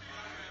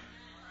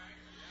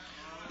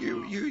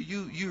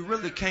 You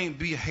really can't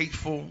be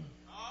hateful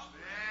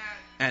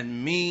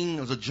and mean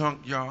as a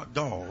junkyard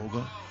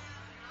dog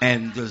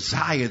and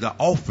desire the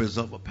office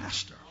of a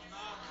pastor.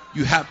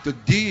 You have to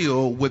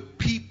deal with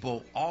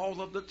people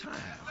all of the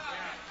time.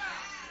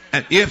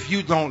 And if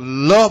you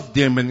don't love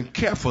them and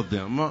care for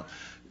them,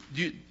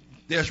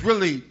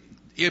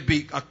 it'd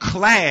be a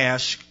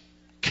clash,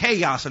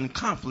 chaos, and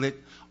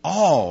conflict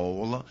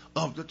all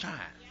of the time.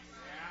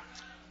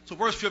 So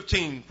verse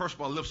 15, first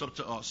of all, lifts up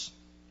to us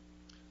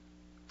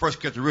first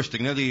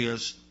characteristic, and that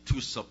is to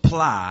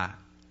supply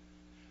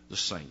the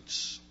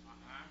saints.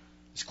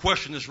 This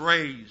question is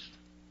raised: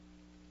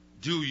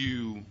 do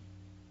you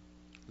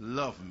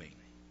love me?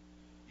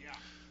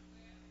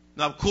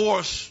 Now, of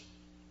course,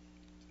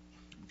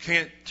 you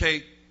can't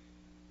take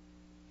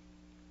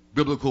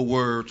biblical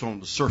words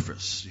on the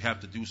surface. You have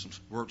to do some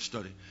word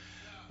study.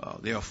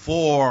 There are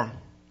 4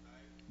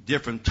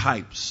 different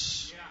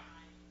types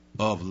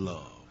of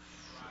love: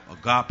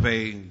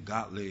 agape,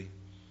 godly;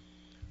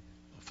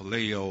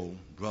 phileo,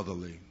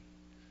 brotherly;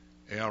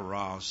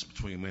 eros,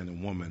 between man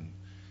and woman;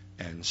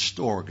 and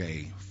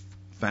storge,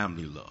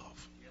 family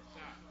love.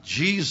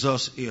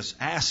 Jesus is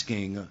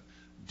asking,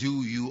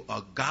 do you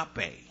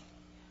agape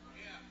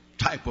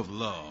type of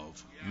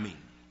love me?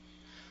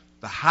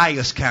 The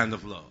highest kind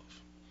of love.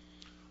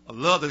 A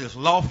love that is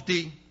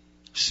lofty,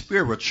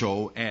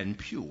 spiritual, and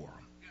pure.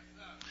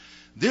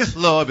 This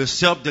love is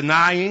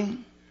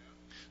self-denying,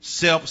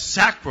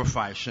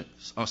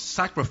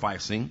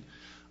 self-sacrificing,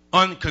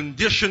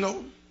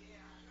 unconditional,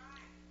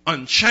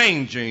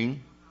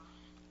 unchanging,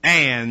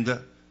 and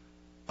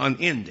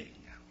unending.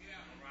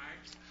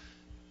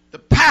 The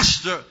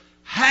pastor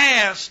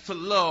has to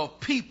love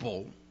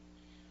people,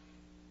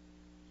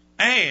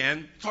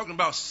 and talking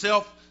about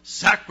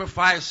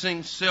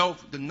self-sacrificing,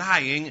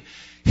 self-denying,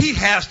 he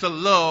has to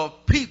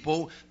love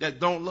people that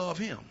don't love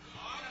him.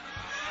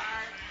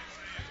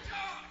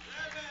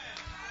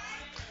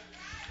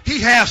 He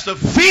has to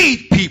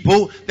feed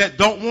people that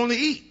don't want to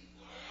eat.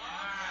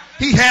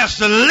 He has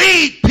to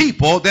lead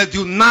people that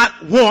do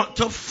not want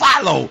to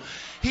follow.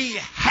 He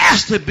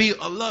has to be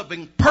a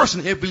loving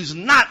person. If he's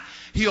not,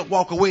 he'll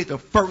walk away at the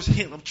first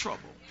hint of trouble.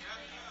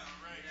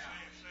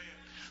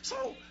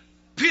 So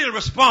Peter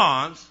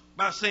responds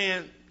by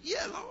saying,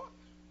 yeah, Lord,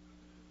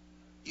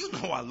 you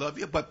know I love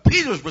you. But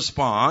Peter's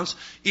response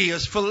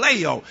is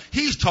phileo.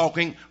 He's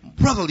talking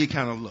brotherly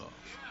kind of love.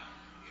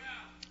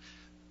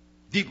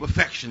 Deep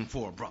affection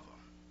for a brother.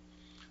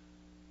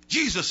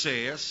 Jesus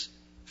says,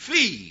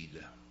 feed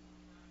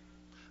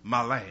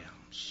my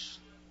lambs.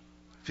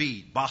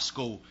 Feed,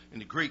 bosco in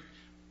the Greek,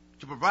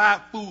 to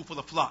provide food for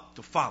the flock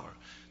to follow.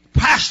 The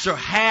pastor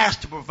has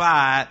to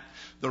provide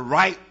the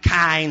right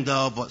kind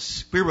of a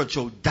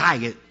spiritual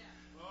diet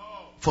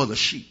for the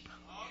sheep.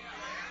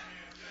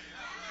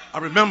 I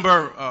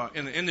remember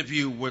in an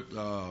interview with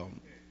the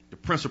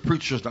Prince of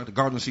Preachers, Dr.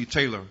 Gardner C.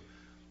 Taylor,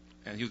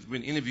 and he was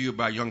being interviewed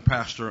by a young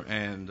pastor,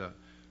 and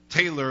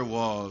Taylor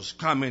was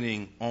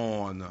commenting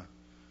on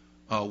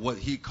what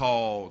he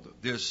called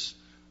this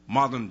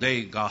modern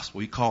day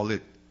gospel. He called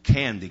it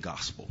candy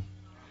gospel.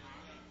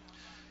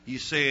 He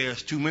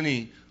says too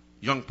many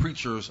young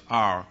preachers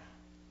are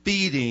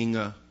feeding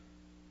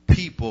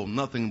people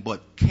nothing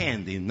but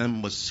candy,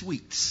 nothing but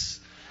sweets.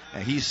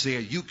 And he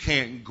said you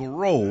can't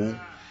grow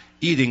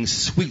eating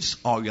sweets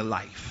all your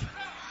life.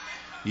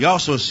 He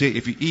also said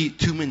if you eat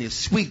too many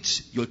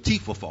sweets, your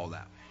teeth will fall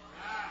out.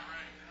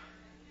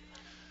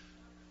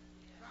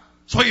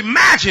 So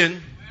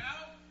imagine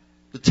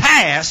the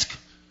task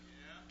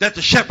that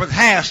the shepherd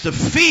has to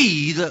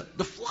feed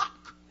the flock.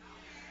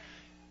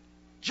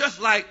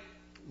 Just like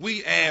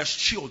we as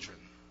children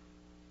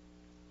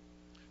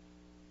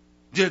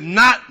did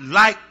not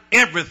like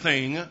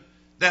everything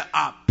that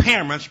our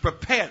parents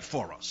prepared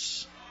for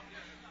us.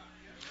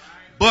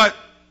 But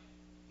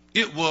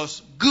it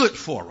was good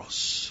for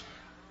us.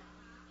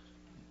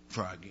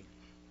 Try again.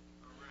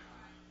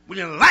 We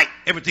didn't like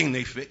everything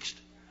they fixed.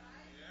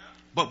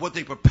 But what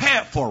they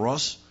prepared for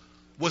us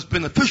was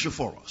beneficial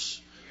for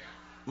us.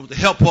 It was to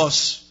help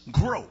us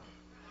grow.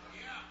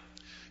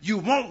 You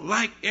won't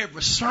like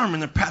every sermon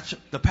the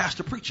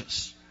pastor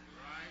preaches.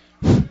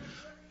 But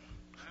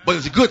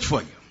it's good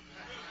for you.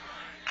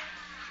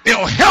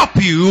 It'll help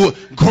you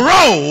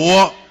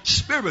grow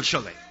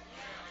spiritually.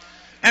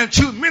 And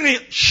too many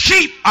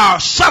sheep are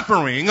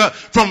suffering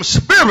from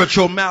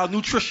spiritual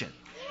malnutrition.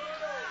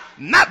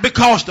 Not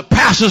because the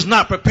pastor's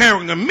not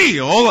preparing a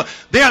meal,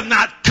 they're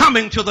not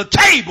coming to the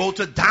table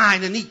to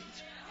dine and eat.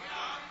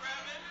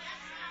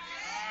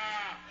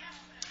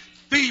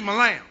 Feed my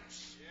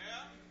lambs.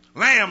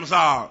 Lambs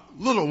are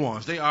little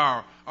ones. They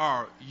are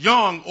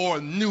young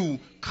or new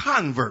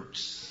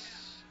converts.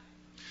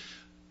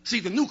 See,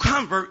 the new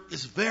convert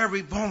is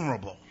very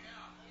vulnerable.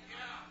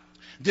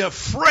 They're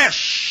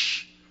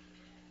fresh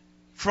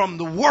from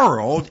the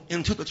world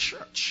into the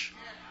church.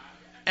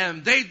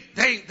 And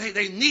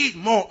they need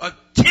more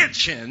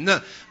attention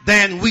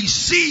than we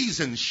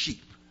seasoned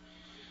sheep.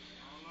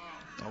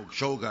 Oh,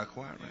 show got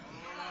quiet right now.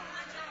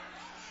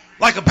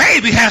 Like a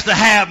baby has to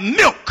have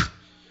milk.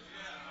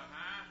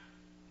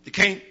 They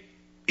can't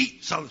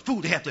eat solid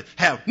food. They have to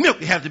have milk.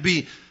 They have to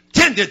be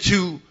tended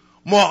to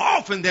more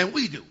often than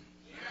we do.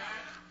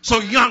 So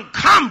young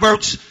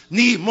converts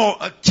need more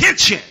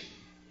attention.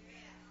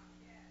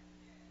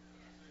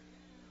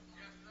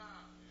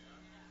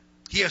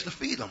 He has to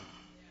feed them.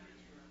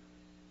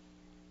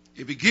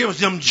 If he gives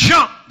them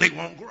junk, they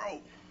won't grow.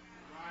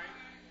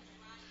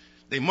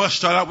 They must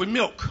start out with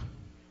milk.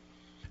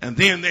 And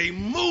then they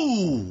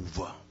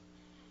move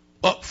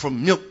up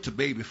from milk to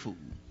baby food.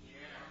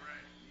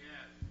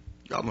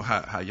 Y'all know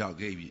how y'all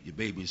gave your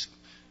babies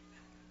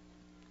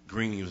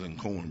greens and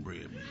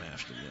cornbread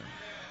mashed together.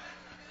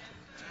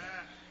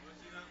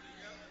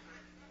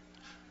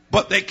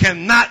 But they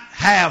cannot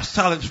have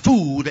solid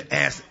food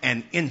as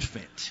an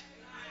infant.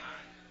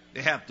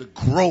 They have to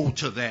grow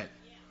to that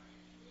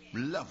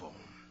level.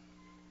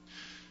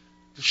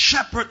 The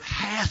shepherd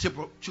has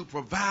to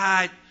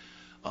provide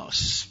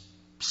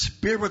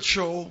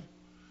spiritual,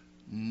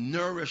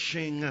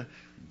 nourishing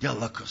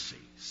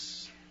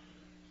delicacies.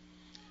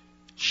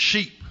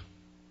 Sheep,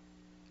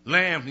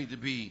 lambs need to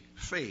be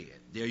fed.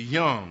 They're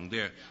young.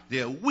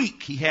 They're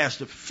weak. He has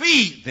to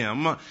feed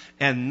them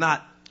and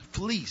not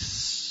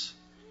fleece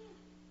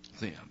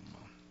them.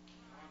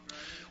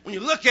 When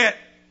you look at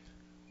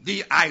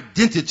the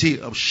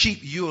identity of sheep,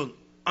 you'll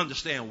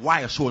understand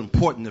why it's so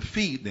important to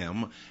feed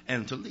them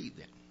and to lead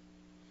them.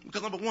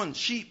 Because number one,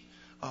 sheep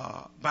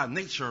by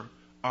nature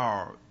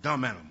are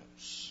dumb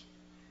animals.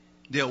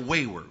 They're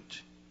wayward,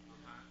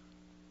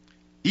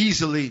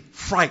 easily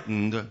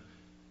frightened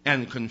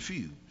and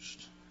confused.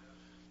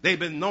 They've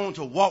been known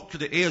to walk to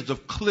the edge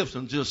of cliffs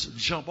and just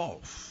jump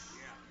off.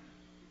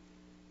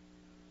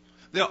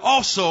 they're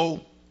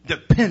also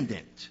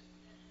dependent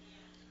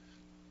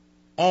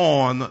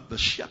on the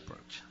shepherd.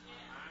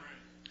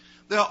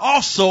 They're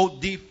also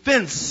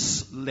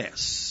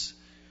defenseless.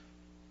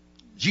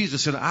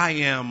 Jesus said, I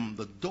am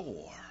the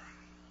door.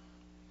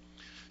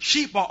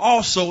 Sheep are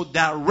also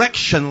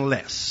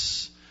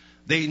directionless.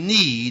 They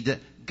need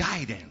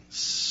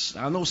guidance.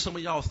 I know some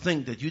of y'all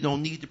think that you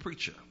don't need the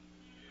preacher.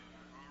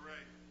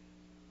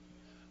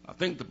 I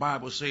think the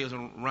Bible says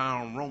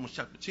around Romans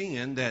chapter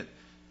 10 that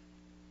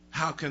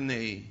how can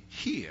they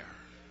hear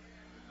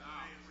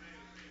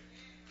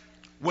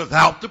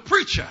without the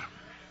preacher?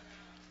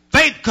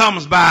 Faith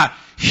comes by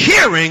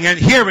hearing, and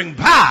hearing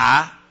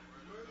by.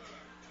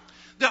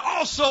 They're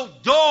also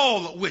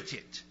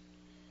dull-witted.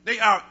 They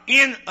are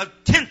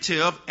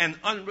inattentive and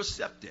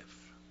unreceptive.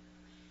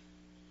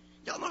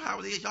 Y'all know how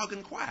it is. Y'all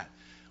getting quiet.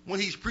 When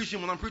he's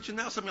preaching, when I'm preaching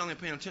now, some of y'all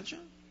ain't paying attention.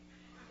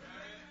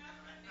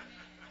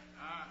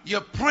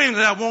 You're praying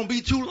that I won't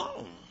be too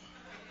long.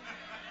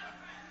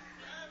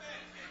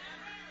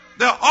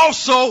 They're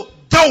also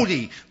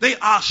doty. They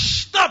are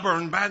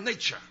stubborn by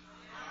nature.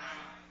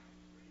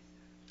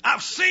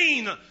 I've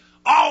seen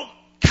all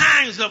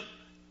kinds of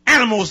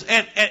animals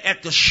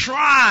at the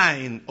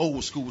shrine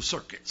old school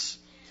circuits.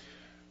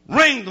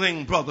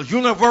 Ringling Brothers,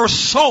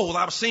 Universal.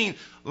 I've seen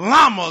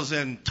llamas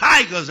and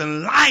tigers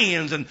and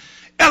lions and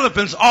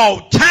elephants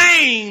all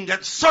tamed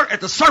at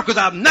the circus.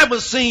 I've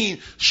never seen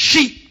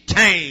sheep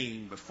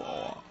tamed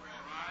before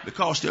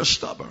because they're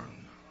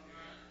stubborn.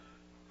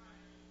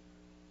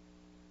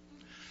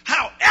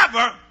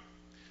 However,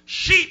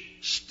 sheep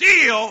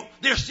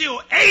they're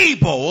still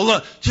able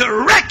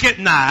to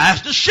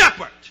recognize the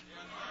shepherd.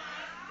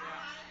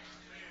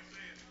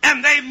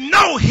 And they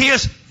know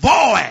his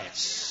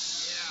voice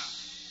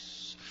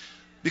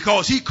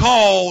because he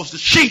calls the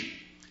sheep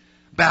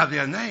by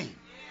their name.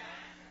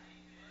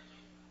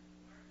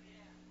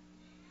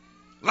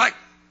 Like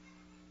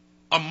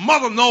a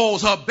mother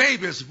knows her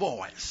baby's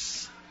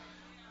voice,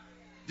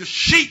 the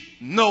sheep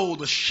know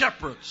the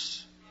shepherd's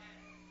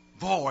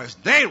voice.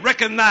 They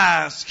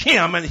recognize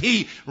him and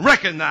he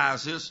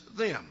recognizes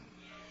them.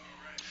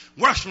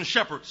 Western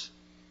shepherds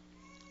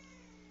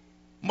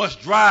must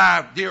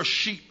drive their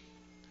sheep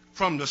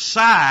from the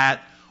side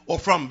or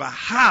from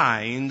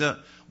behind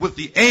with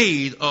the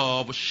aid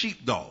of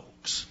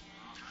sheepdogs.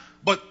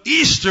 But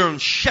Eastern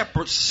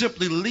shepherds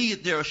simply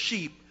lead their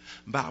sheep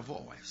by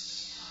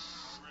voice.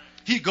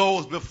 He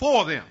goes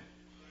before them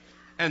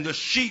and the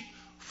sheep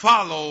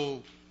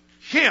follow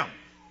him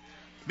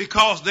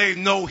because they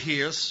know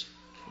his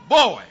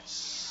voice.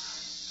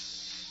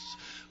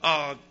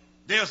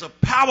 There's a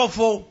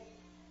powerful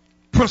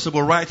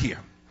principle right here.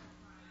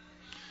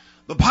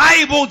 The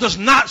Bible does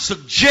not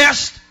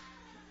suggest,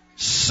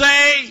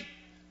 say,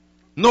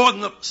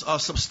 nor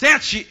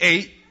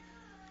substantiate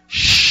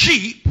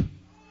sheep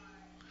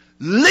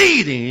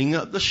leading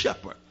the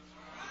shepherd.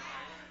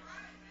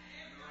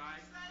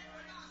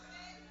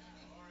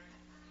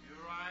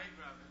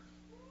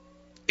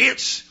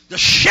 It's the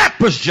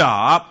shepherd's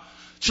job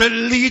to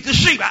lead the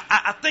sheep.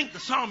 I think the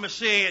psalmist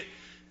said,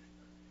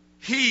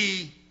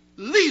 he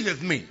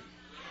leadeth me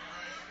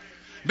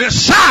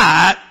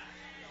beside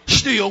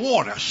still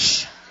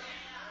waters.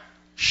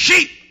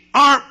 Sheep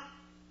aren't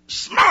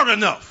smart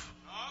enough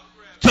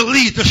to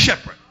lead the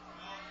shepherd.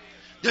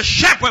 The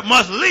shepherd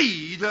must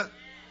lead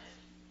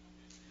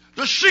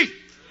the sheep.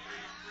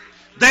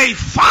 They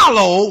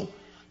follow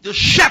the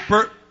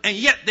shepherd, and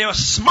yet they're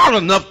smart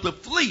enough to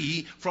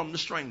flee from the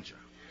stranger.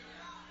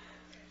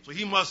 So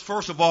he must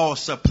first of all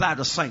supply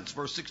the saints.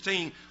 Verse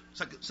 16,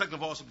 second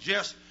of all,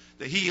 suggests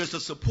that he is to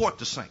support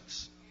the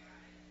saints.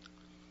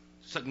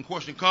 Second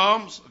question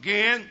comes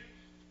again,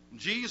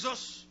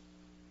 Jesus,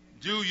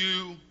 do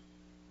you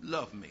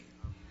love me?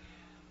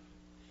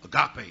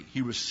 Agape.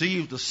 He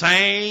received the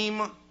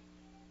same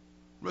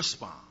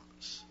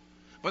response.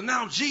 But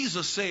now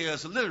Jesus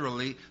says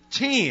literally,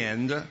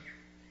 tend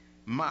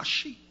my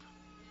sheep.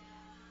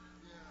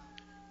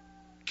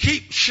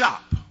 Keep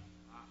shop.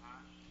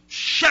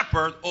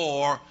 Shepherd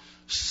or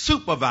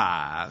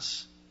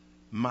supervise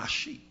my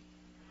sheep.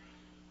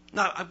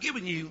 Now, I've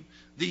given you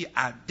the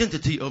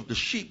identity of the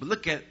sheep, but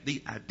look at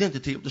the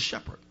identity of the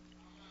shepherd.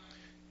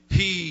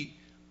 He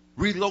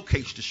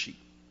relocates the sheep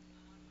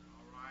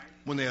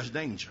when there's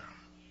danger.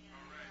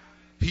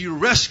 He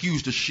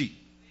rescues the sheep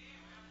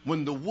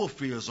when the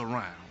wolf is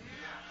around.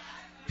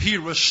 He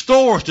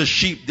restores the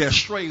sheep that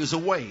strays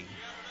away.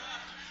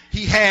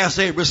 He has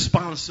a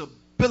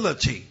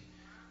responsibility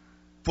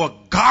for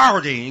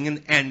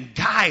guarding and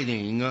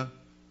guiding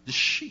the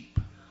sheep.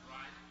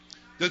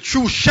 The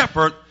true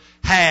shepherd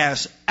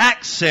has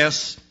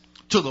access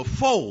to the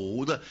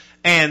fold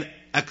and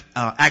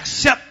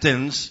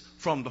acceptance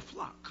from the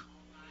flock.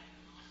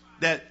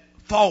 That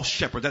false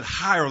shepherd, that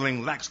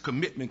hireling, lacks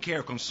commitment,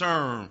 care,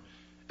 concern,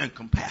 and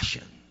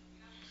compassion.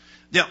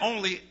 They're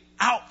only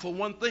out for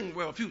one thing,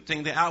 well, a few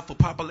things. They're out for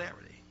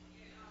popularity,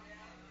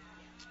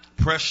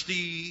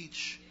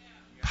 prestige,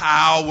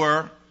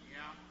 power,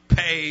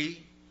 pay,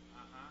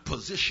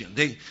 position.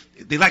 They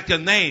like their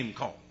name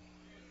called.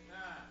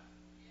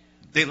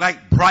 They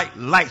like bright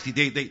lights.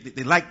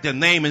 They like their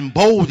name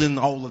emboldened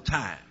all the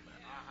time.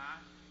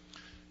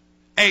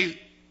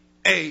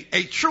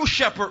 A true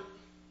shepherd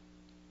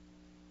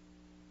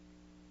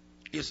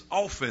is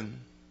often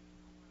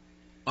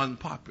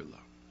unpopular.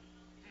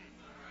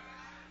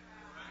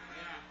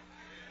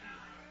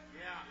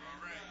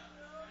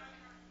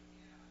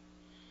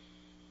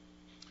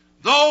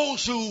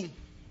 Those who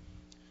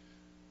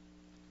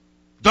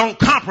don't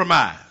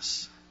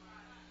compromise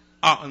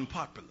are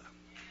unpopular.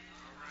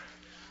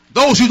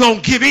 Those who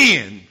don't give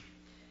in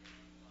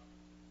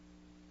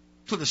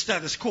to the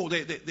status quo,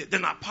 they're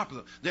not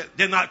popular.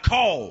 They're not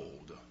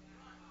called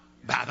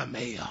by the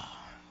mayor.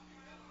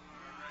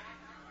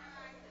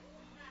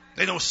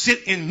 They don't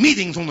sit in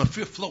meetings on the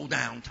 5th floor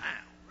downtown.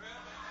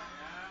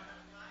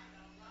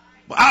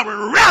 But I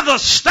would rather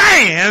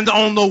stand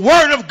on the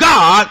word of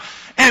God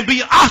and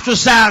be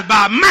ostracized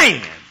by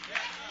man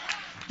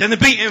than to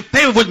be in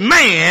favor with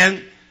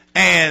man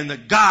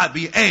and God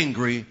be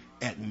angry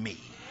at me.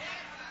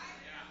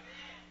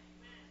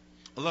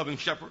 A loving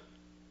shepherd,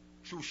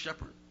 true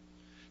shepherd,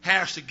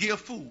 has to give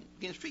food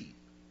against feed.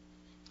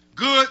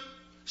 Good,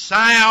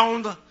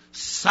 sound,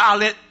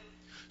 solid,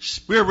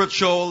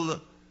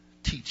 spiritual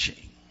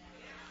teaching.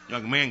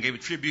 Young man gave a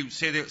tribute,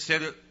 said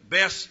it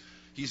best.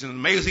 He's an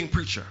amazing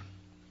preacher,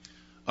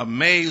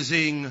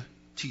 amazing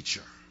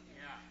teacher.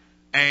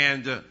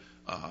 And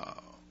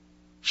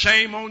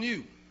shame on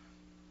you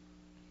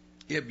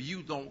if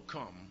you don't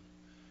come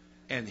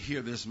and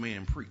hear this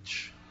man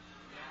preach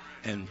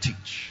and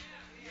teach.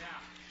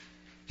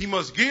 He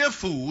must give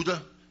food.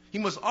 He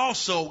must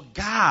also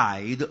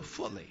guide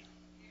fully.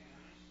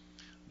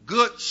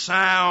 Good,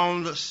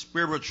 sound,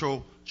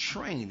 spiritual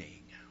training.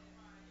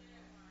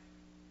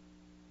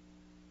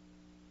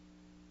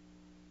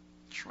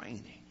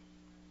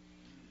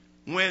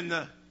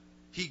 When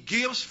he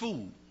gives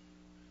food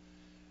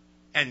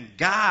and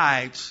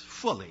guides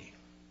fully,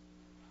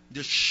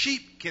 the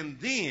sheep can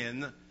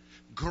then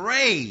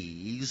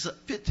graze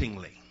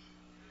fittingly.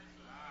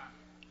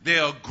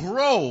 They'll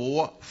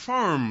grow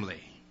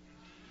firmly.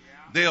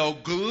 They'll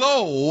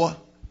glow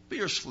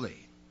fiercely.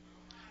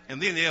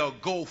 And then they'll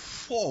go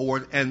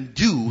forward and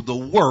do the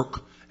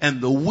work and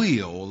the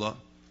will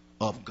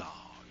of God.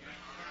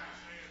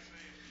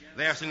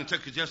 Last thing in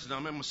text suggested,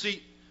 I'm in my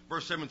seat.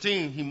 Verse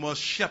 17, he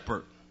must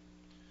shepherd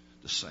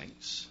the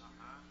saints.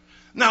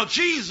 Now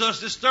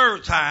Jesus, this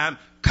third time,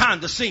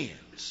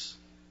 condescends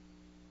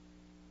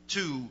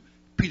to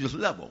Peter's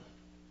level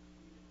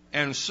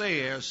and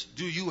says,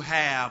 do you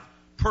have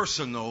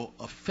personal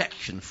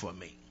affection for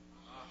me?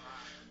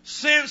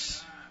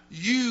 Since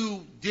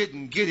you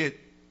didn't get it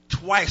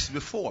twice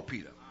before,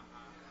 Peter,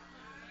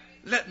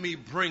 let me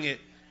bring it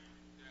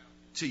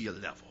to your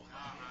level.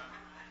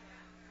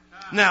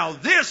 Now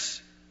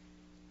this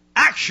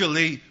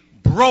actually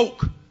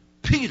broke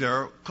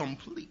Peter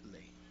completely.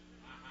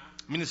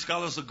 Many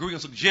scholars agree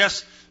and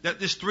suggest that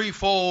this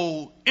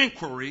threefold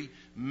inquiry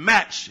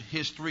matched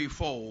his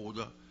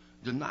threefold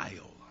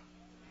denial.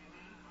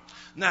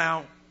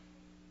 Now,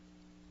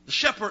 the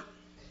shepherd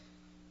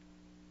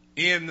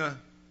in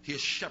his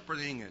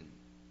shepherding and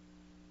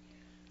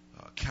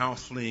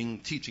counseling,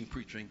 teaching,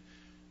 preaching,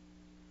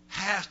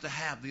 has to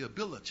have the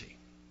ability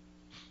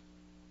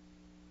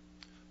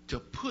to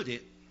put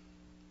it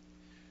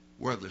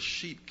where the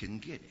sheep can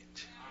get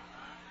it.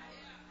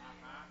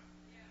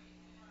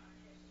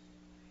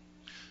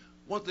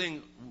 One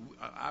thing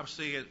I've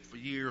said for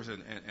years,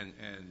 and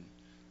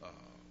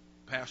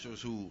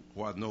pastors who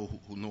I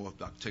know who know of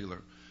Dr.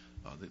 Taylor,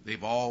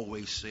 they've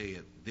always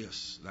said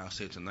this, and I'll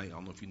say it tonight. I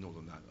don't know if you know it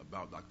or not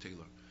about Dr.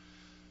 Taylor.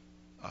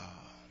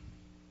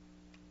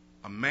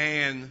 A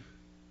man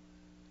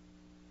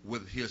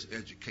with his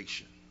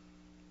education,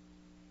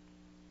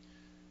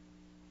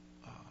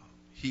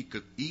 he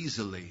could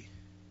easily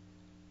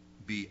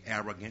be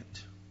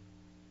arrogant,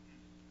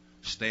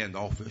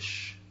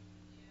 standoffish.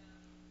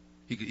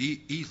 He could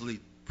easily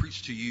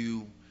preach to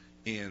you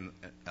in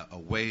a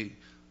way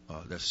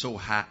that's so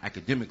high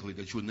academically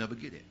that you'll never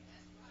get it.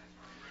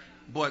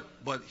 But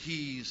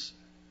he's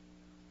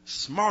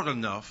smart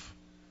enough,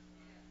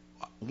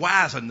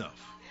 wise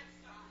enough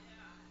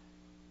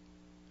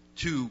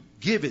to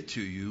give it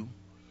to you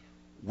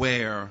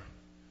where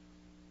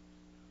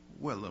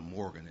little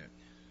Morgan at,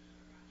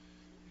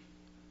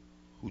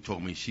 who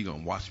told me she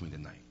gonna watch me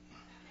tonight.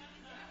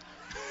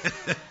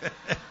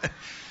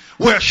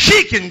 Where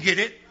she can get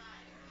it,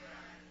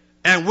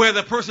 and where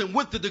the person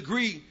with the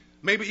degree,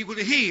 maybe equal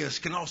to his,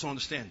 can also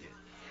understand it.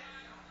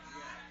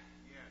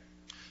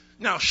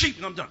 Now, sheep,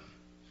 and I'm done.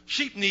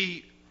 Sheep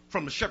need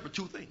from the shepherd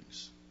two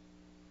things.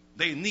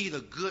 They need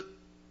a good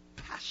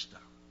pastor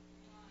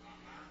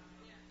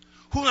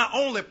who not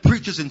only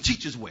preaches and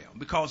teaches well,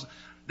 because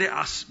there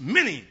are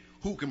many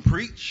who can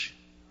preach,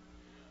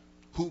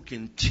 who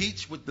can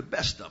teach with the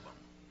best of them,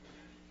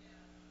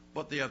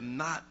 but they are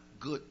not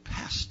good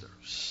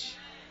pastors.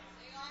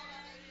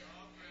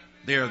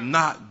 They're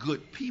not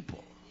good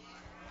people.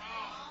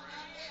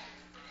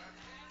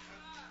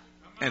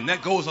 And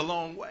that goes a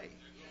long way.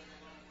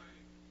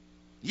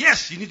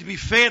 Yes, you need to be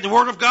fed the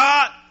word of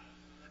God,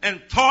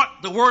 and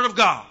taught the Word of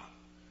God.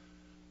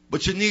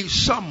 But you need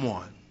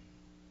someone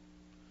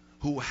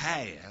who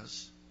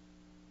has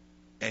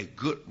a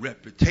good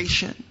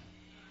reputation.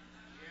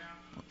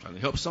 I'm trying to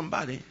help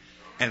somebody.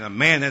 And a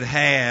man that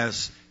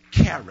has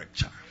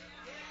character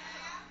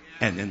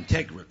and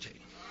integrity.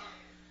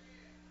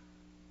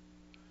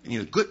 You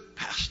need a good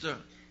pastor,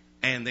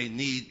 and they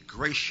need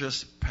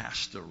gracious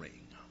pastoring.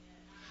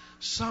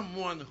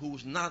 Someone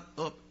who's not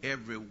up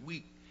every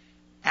week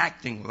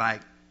acting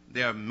like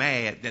they're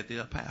mad that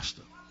they're a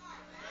pastor.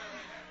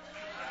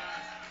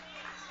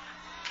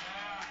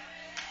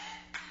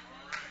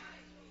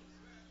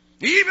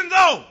 Even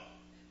though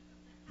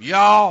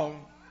y'all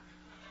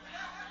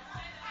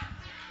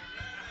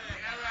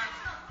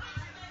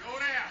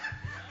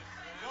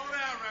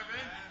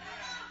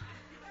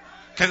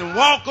can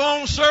walk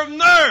on certain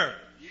nerve.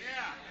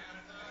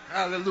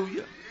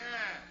 Hallelujah.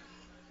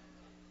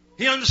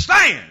 He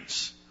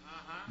understands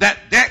that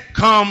that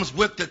comes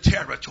with the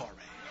territory.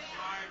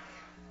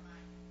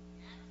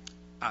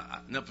 I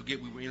never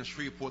forget, we were in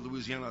Shreveport,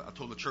 Louisiana. I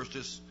told the church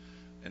this,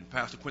 and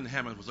Pastor Quentin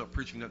Hammond was up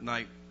preaching that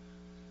night.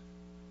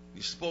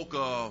 He spoke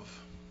of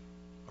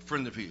a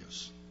friend of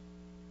his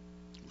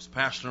who was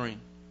pastoring,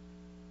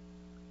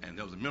 and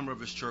there was a member of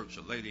his church,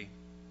 a lady,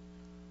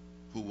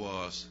 who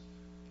was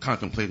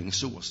contemplating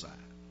suicide.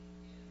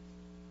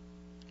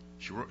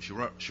 She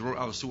wrote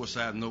out a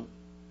suicide note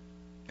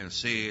and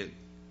said,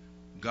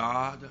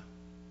 God,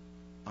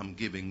 I'm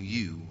giving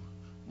you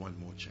one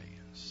more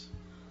chance.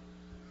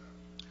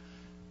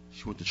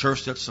 She went to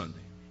church that Sunday,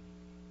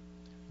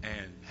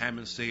 and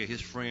Hammond said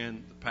his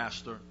friend, the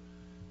pastor,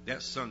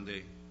 that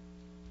Sunday,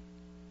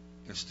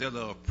 instead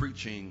of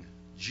preaching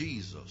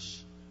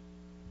Jesus,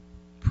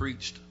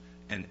 preached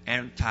an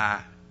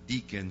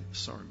anti-deacon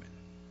sermon.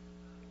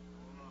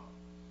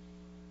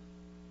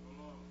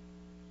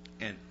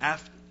 And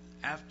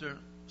after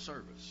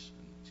service,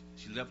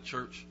 she left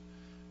church,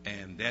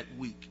 and that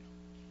week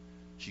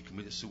she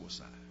committed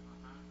suicide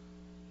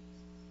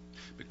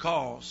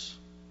because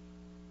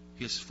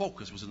his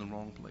focus was in the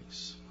wrong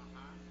place.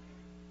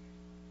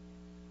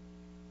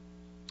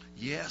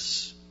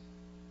 Yes,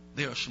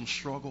 there are some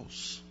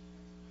struggles.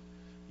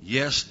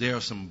 Yes, there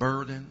are some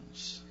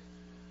burdens.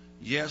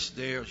 Yes,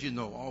 there's,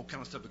 all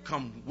kinds of stuff that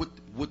come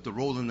with the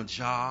role in the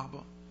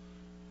job.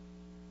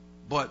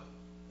 But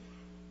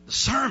the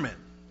sermon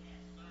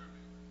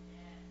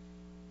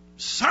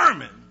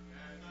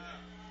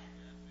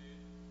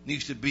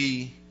needs to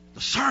be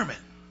the sermon,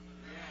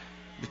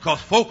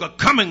 because folk are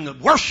coming to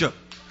worship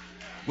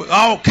with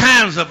all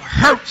kinds of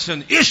hurts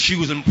and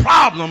issues and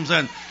problems,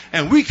 and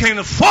we can't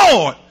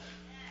afford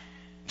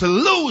to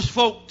lose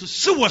folk to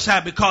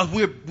suicide because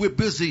we're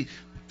busy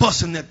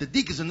fussing at the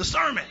deacons in the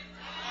sermon.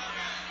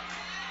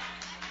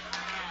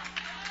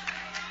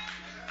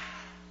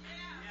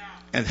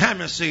 And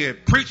Hammond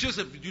said, preachers,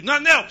 if you do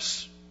nothing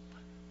else,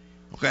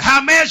 okay,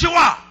 how mad you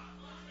are,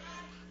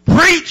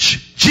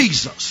 preach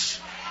Jesus.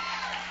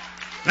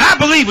 And I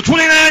believe for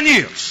 29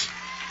 years,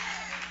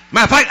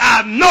 matter of fact,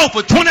 I know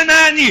for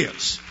 29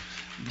 years,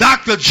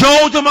 Dr.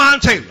 Joe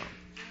DeMond Taylor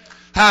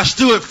has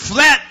stood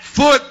flat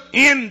foot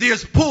in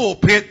this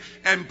pulpit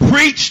and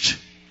preached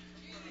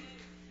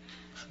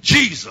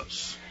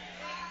Jesus,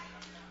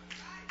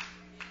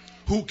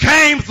 who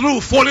came through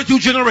 42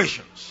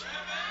 generations,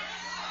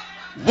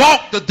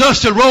 walked the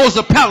dusty roads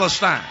of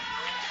Palestine,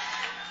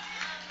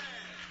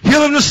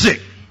 healing the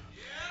sick,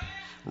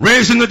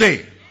 raising the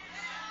dead,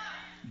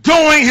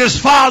 doing his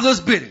Father's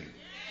bidding,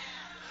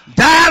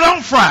 died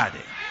on Friday,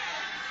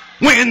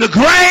 went in the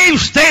grave,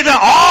 stayed there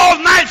all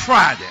night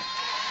Friday,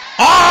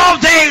 all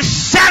day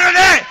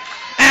Saturday,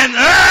 and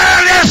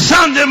early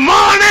Sunday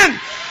morning,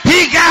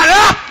 he got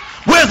up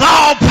with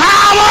all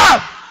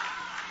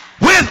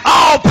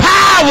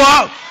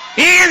power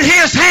in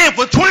his hand.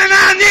 For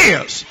 29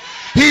 years,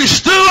 he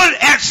stood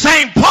at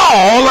St.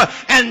 Paul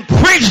and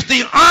preached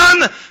the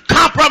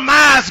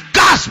uncompromised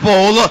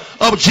gospel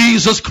of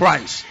Jesus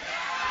Christ.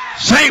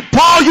 St.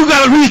 Paul, you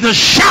got a reason to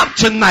shout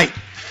tonight.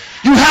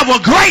 You have a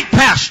great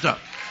pastor,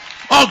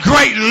 a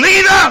great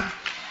leader,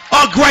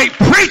 a great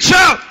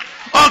preacher,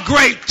 a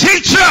great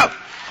teacher,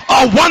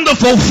 a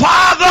wonderful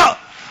father,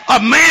 a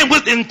man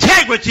with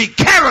integrity,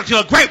 character,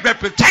 a great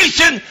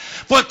reputation.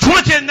 For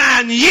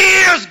 29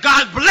 years,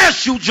 God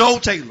bless you, Joe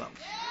Taylor.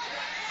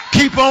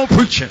 Keep on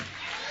preaching.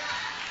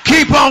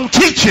 Keep on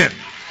teaching.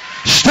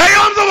 Stay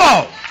on the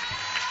wall.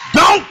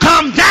 Don't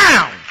come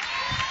down.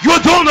 You're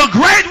doing a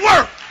great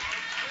work.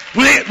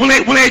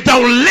 When they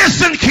don't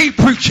listen, keep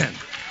preaching.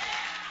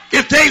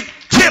 If they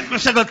tip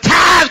instead of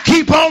tithe,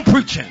 keep on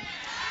preaching.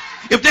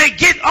 If they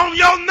get on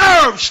your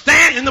nerves,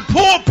 stand in the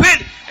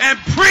pulpit and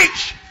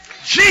preach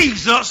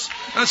Jesus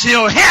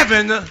until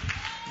heaven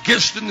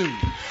gets the news.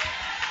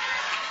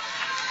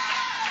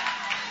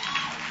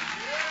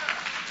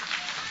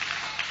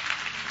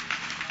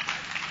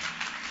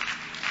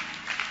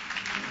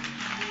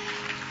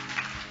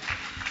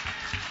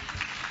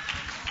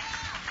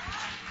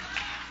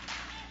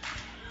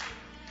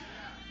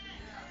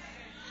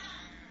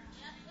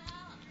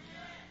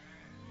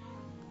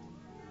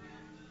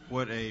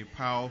 What a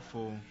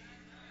powerful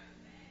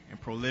and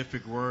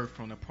prolific word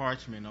from the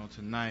parchment on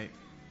tonight.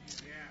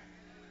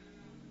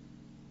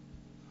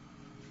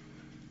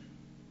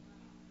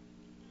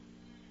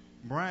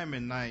 Brian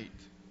McKnight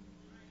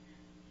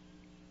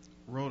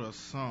wrote a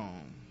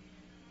song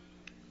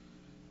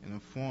in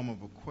the form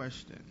of a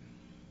question.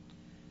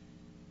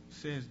 It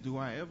says, do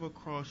I ever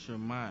cross your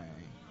mind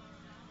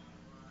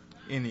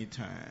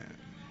anytime?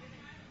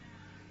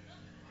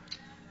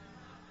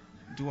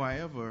 Do I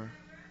ever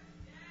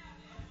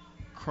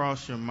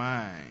cross your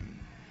mind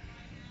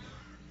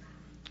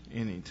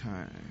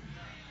anytime?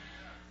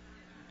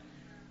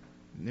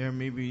 There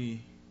may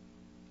be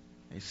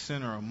a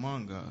sinner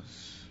among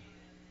us,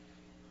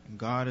 and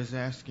God is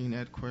asking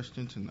that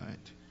question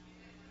tonight.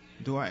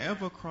 Do I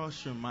ever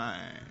cross your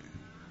mind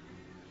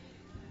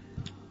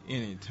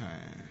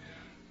anytime?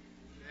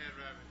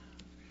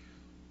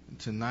 And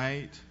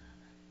tonight,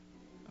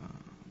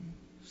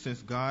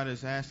 since God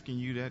is asking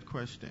you that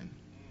question,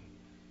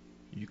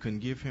 you can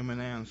give him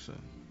an answer.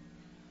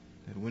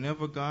 That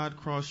whenever God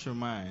crosses your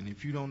mind,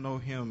 if you don't know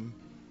him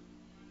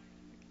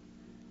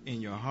in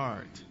your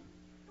heart,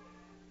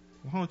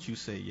 why don't you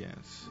say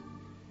yes?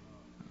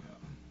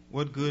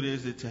 What good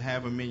is it to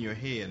have him in your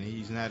head and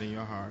he's not in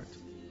your heart?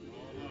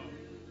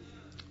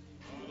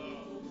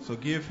 So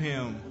give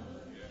him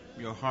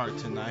your heart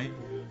tonight.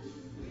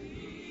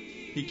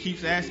 He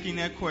keeps asking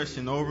that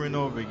question over and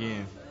over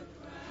again.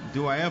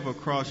 Do I ever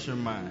cross your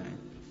mind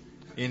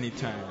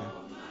anytime?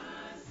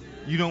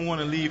 You don't want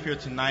to leave here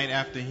tonight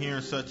after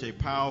hearing such a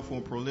powerful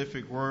and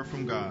prolific word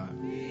from God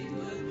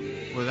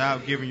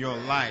without giving your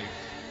life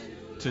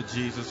to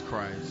Jesus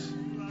Christ.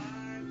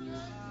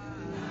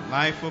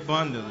 Life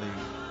abundantly.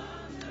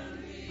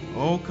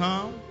 Oh,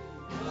 come.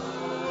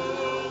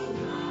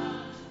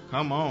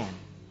 Come on.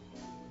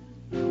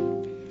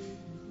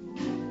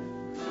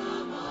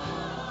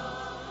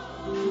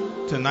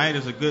 Tonight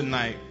is a good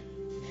night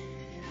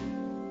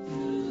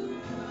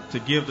to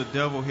give the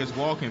devil his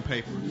walking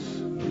papers.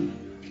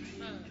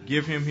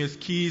 Give him his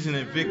keys and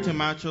evict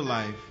him out your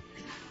life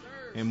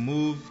and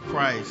move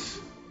Christ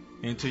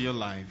into your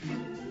life.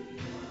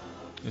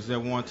 Is there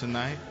one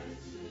tonight?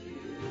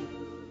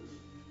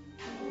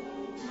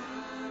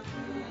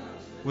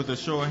 With a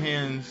show of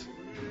hands,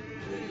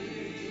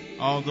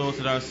 all those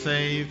that are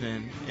saved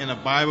and in a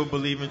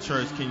Bible-believing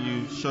church, can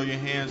you show your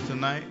hands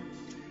tonight?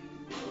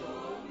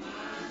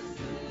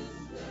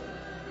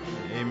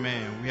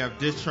 Amen. We have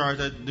discharged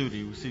that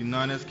duty. We see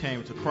none has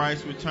came. Till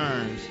Christ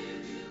returns,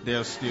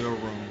 there's still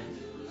room.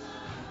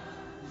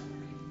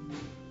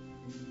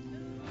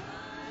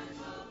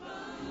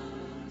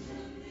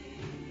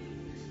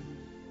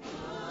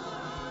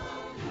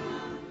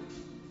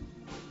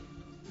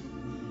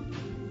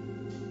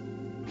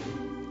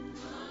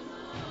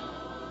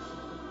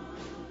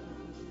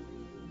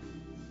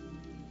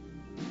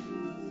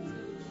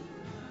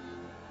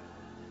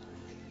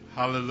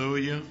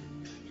 Hallelujah.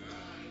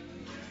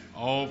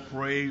 All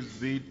praise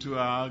be to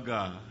our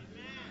God.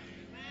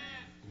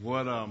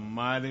 What a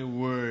mighty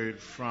word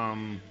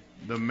from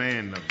the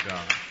man of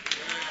God.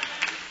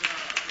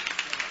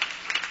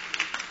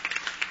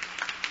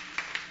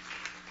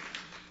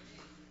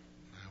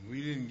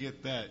 We didn't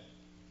get that.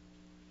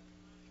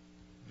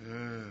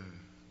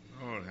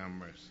 Lord have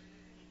mercy.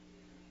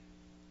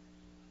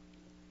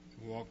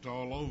 He walked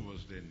all over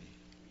us, didn't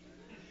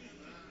he?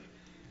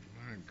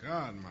 My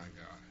God, my God.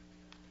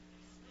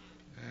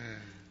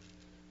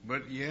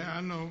 But yeah,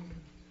 I know.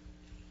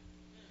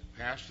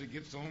 Pastor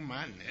gets on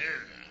my nerves.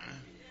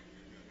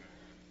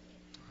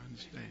 I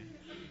understand.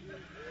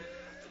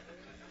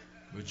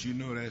 But you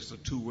know that's a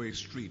two-way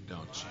street,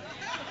 don't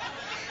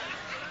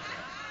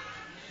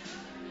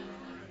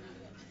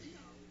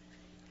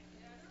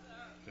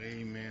you?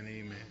 Amen,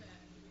 amen.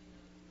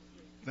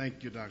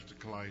 Thank you, Dr.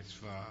 Klyce,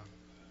 for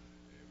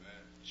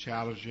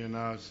challenging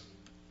us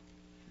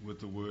with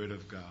the Word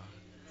of God.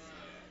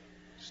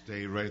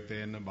 Stay right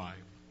there in the Bible.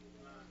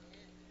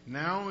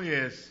 Now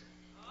is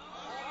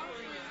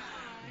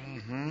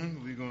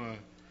we're going to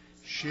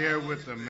share with them.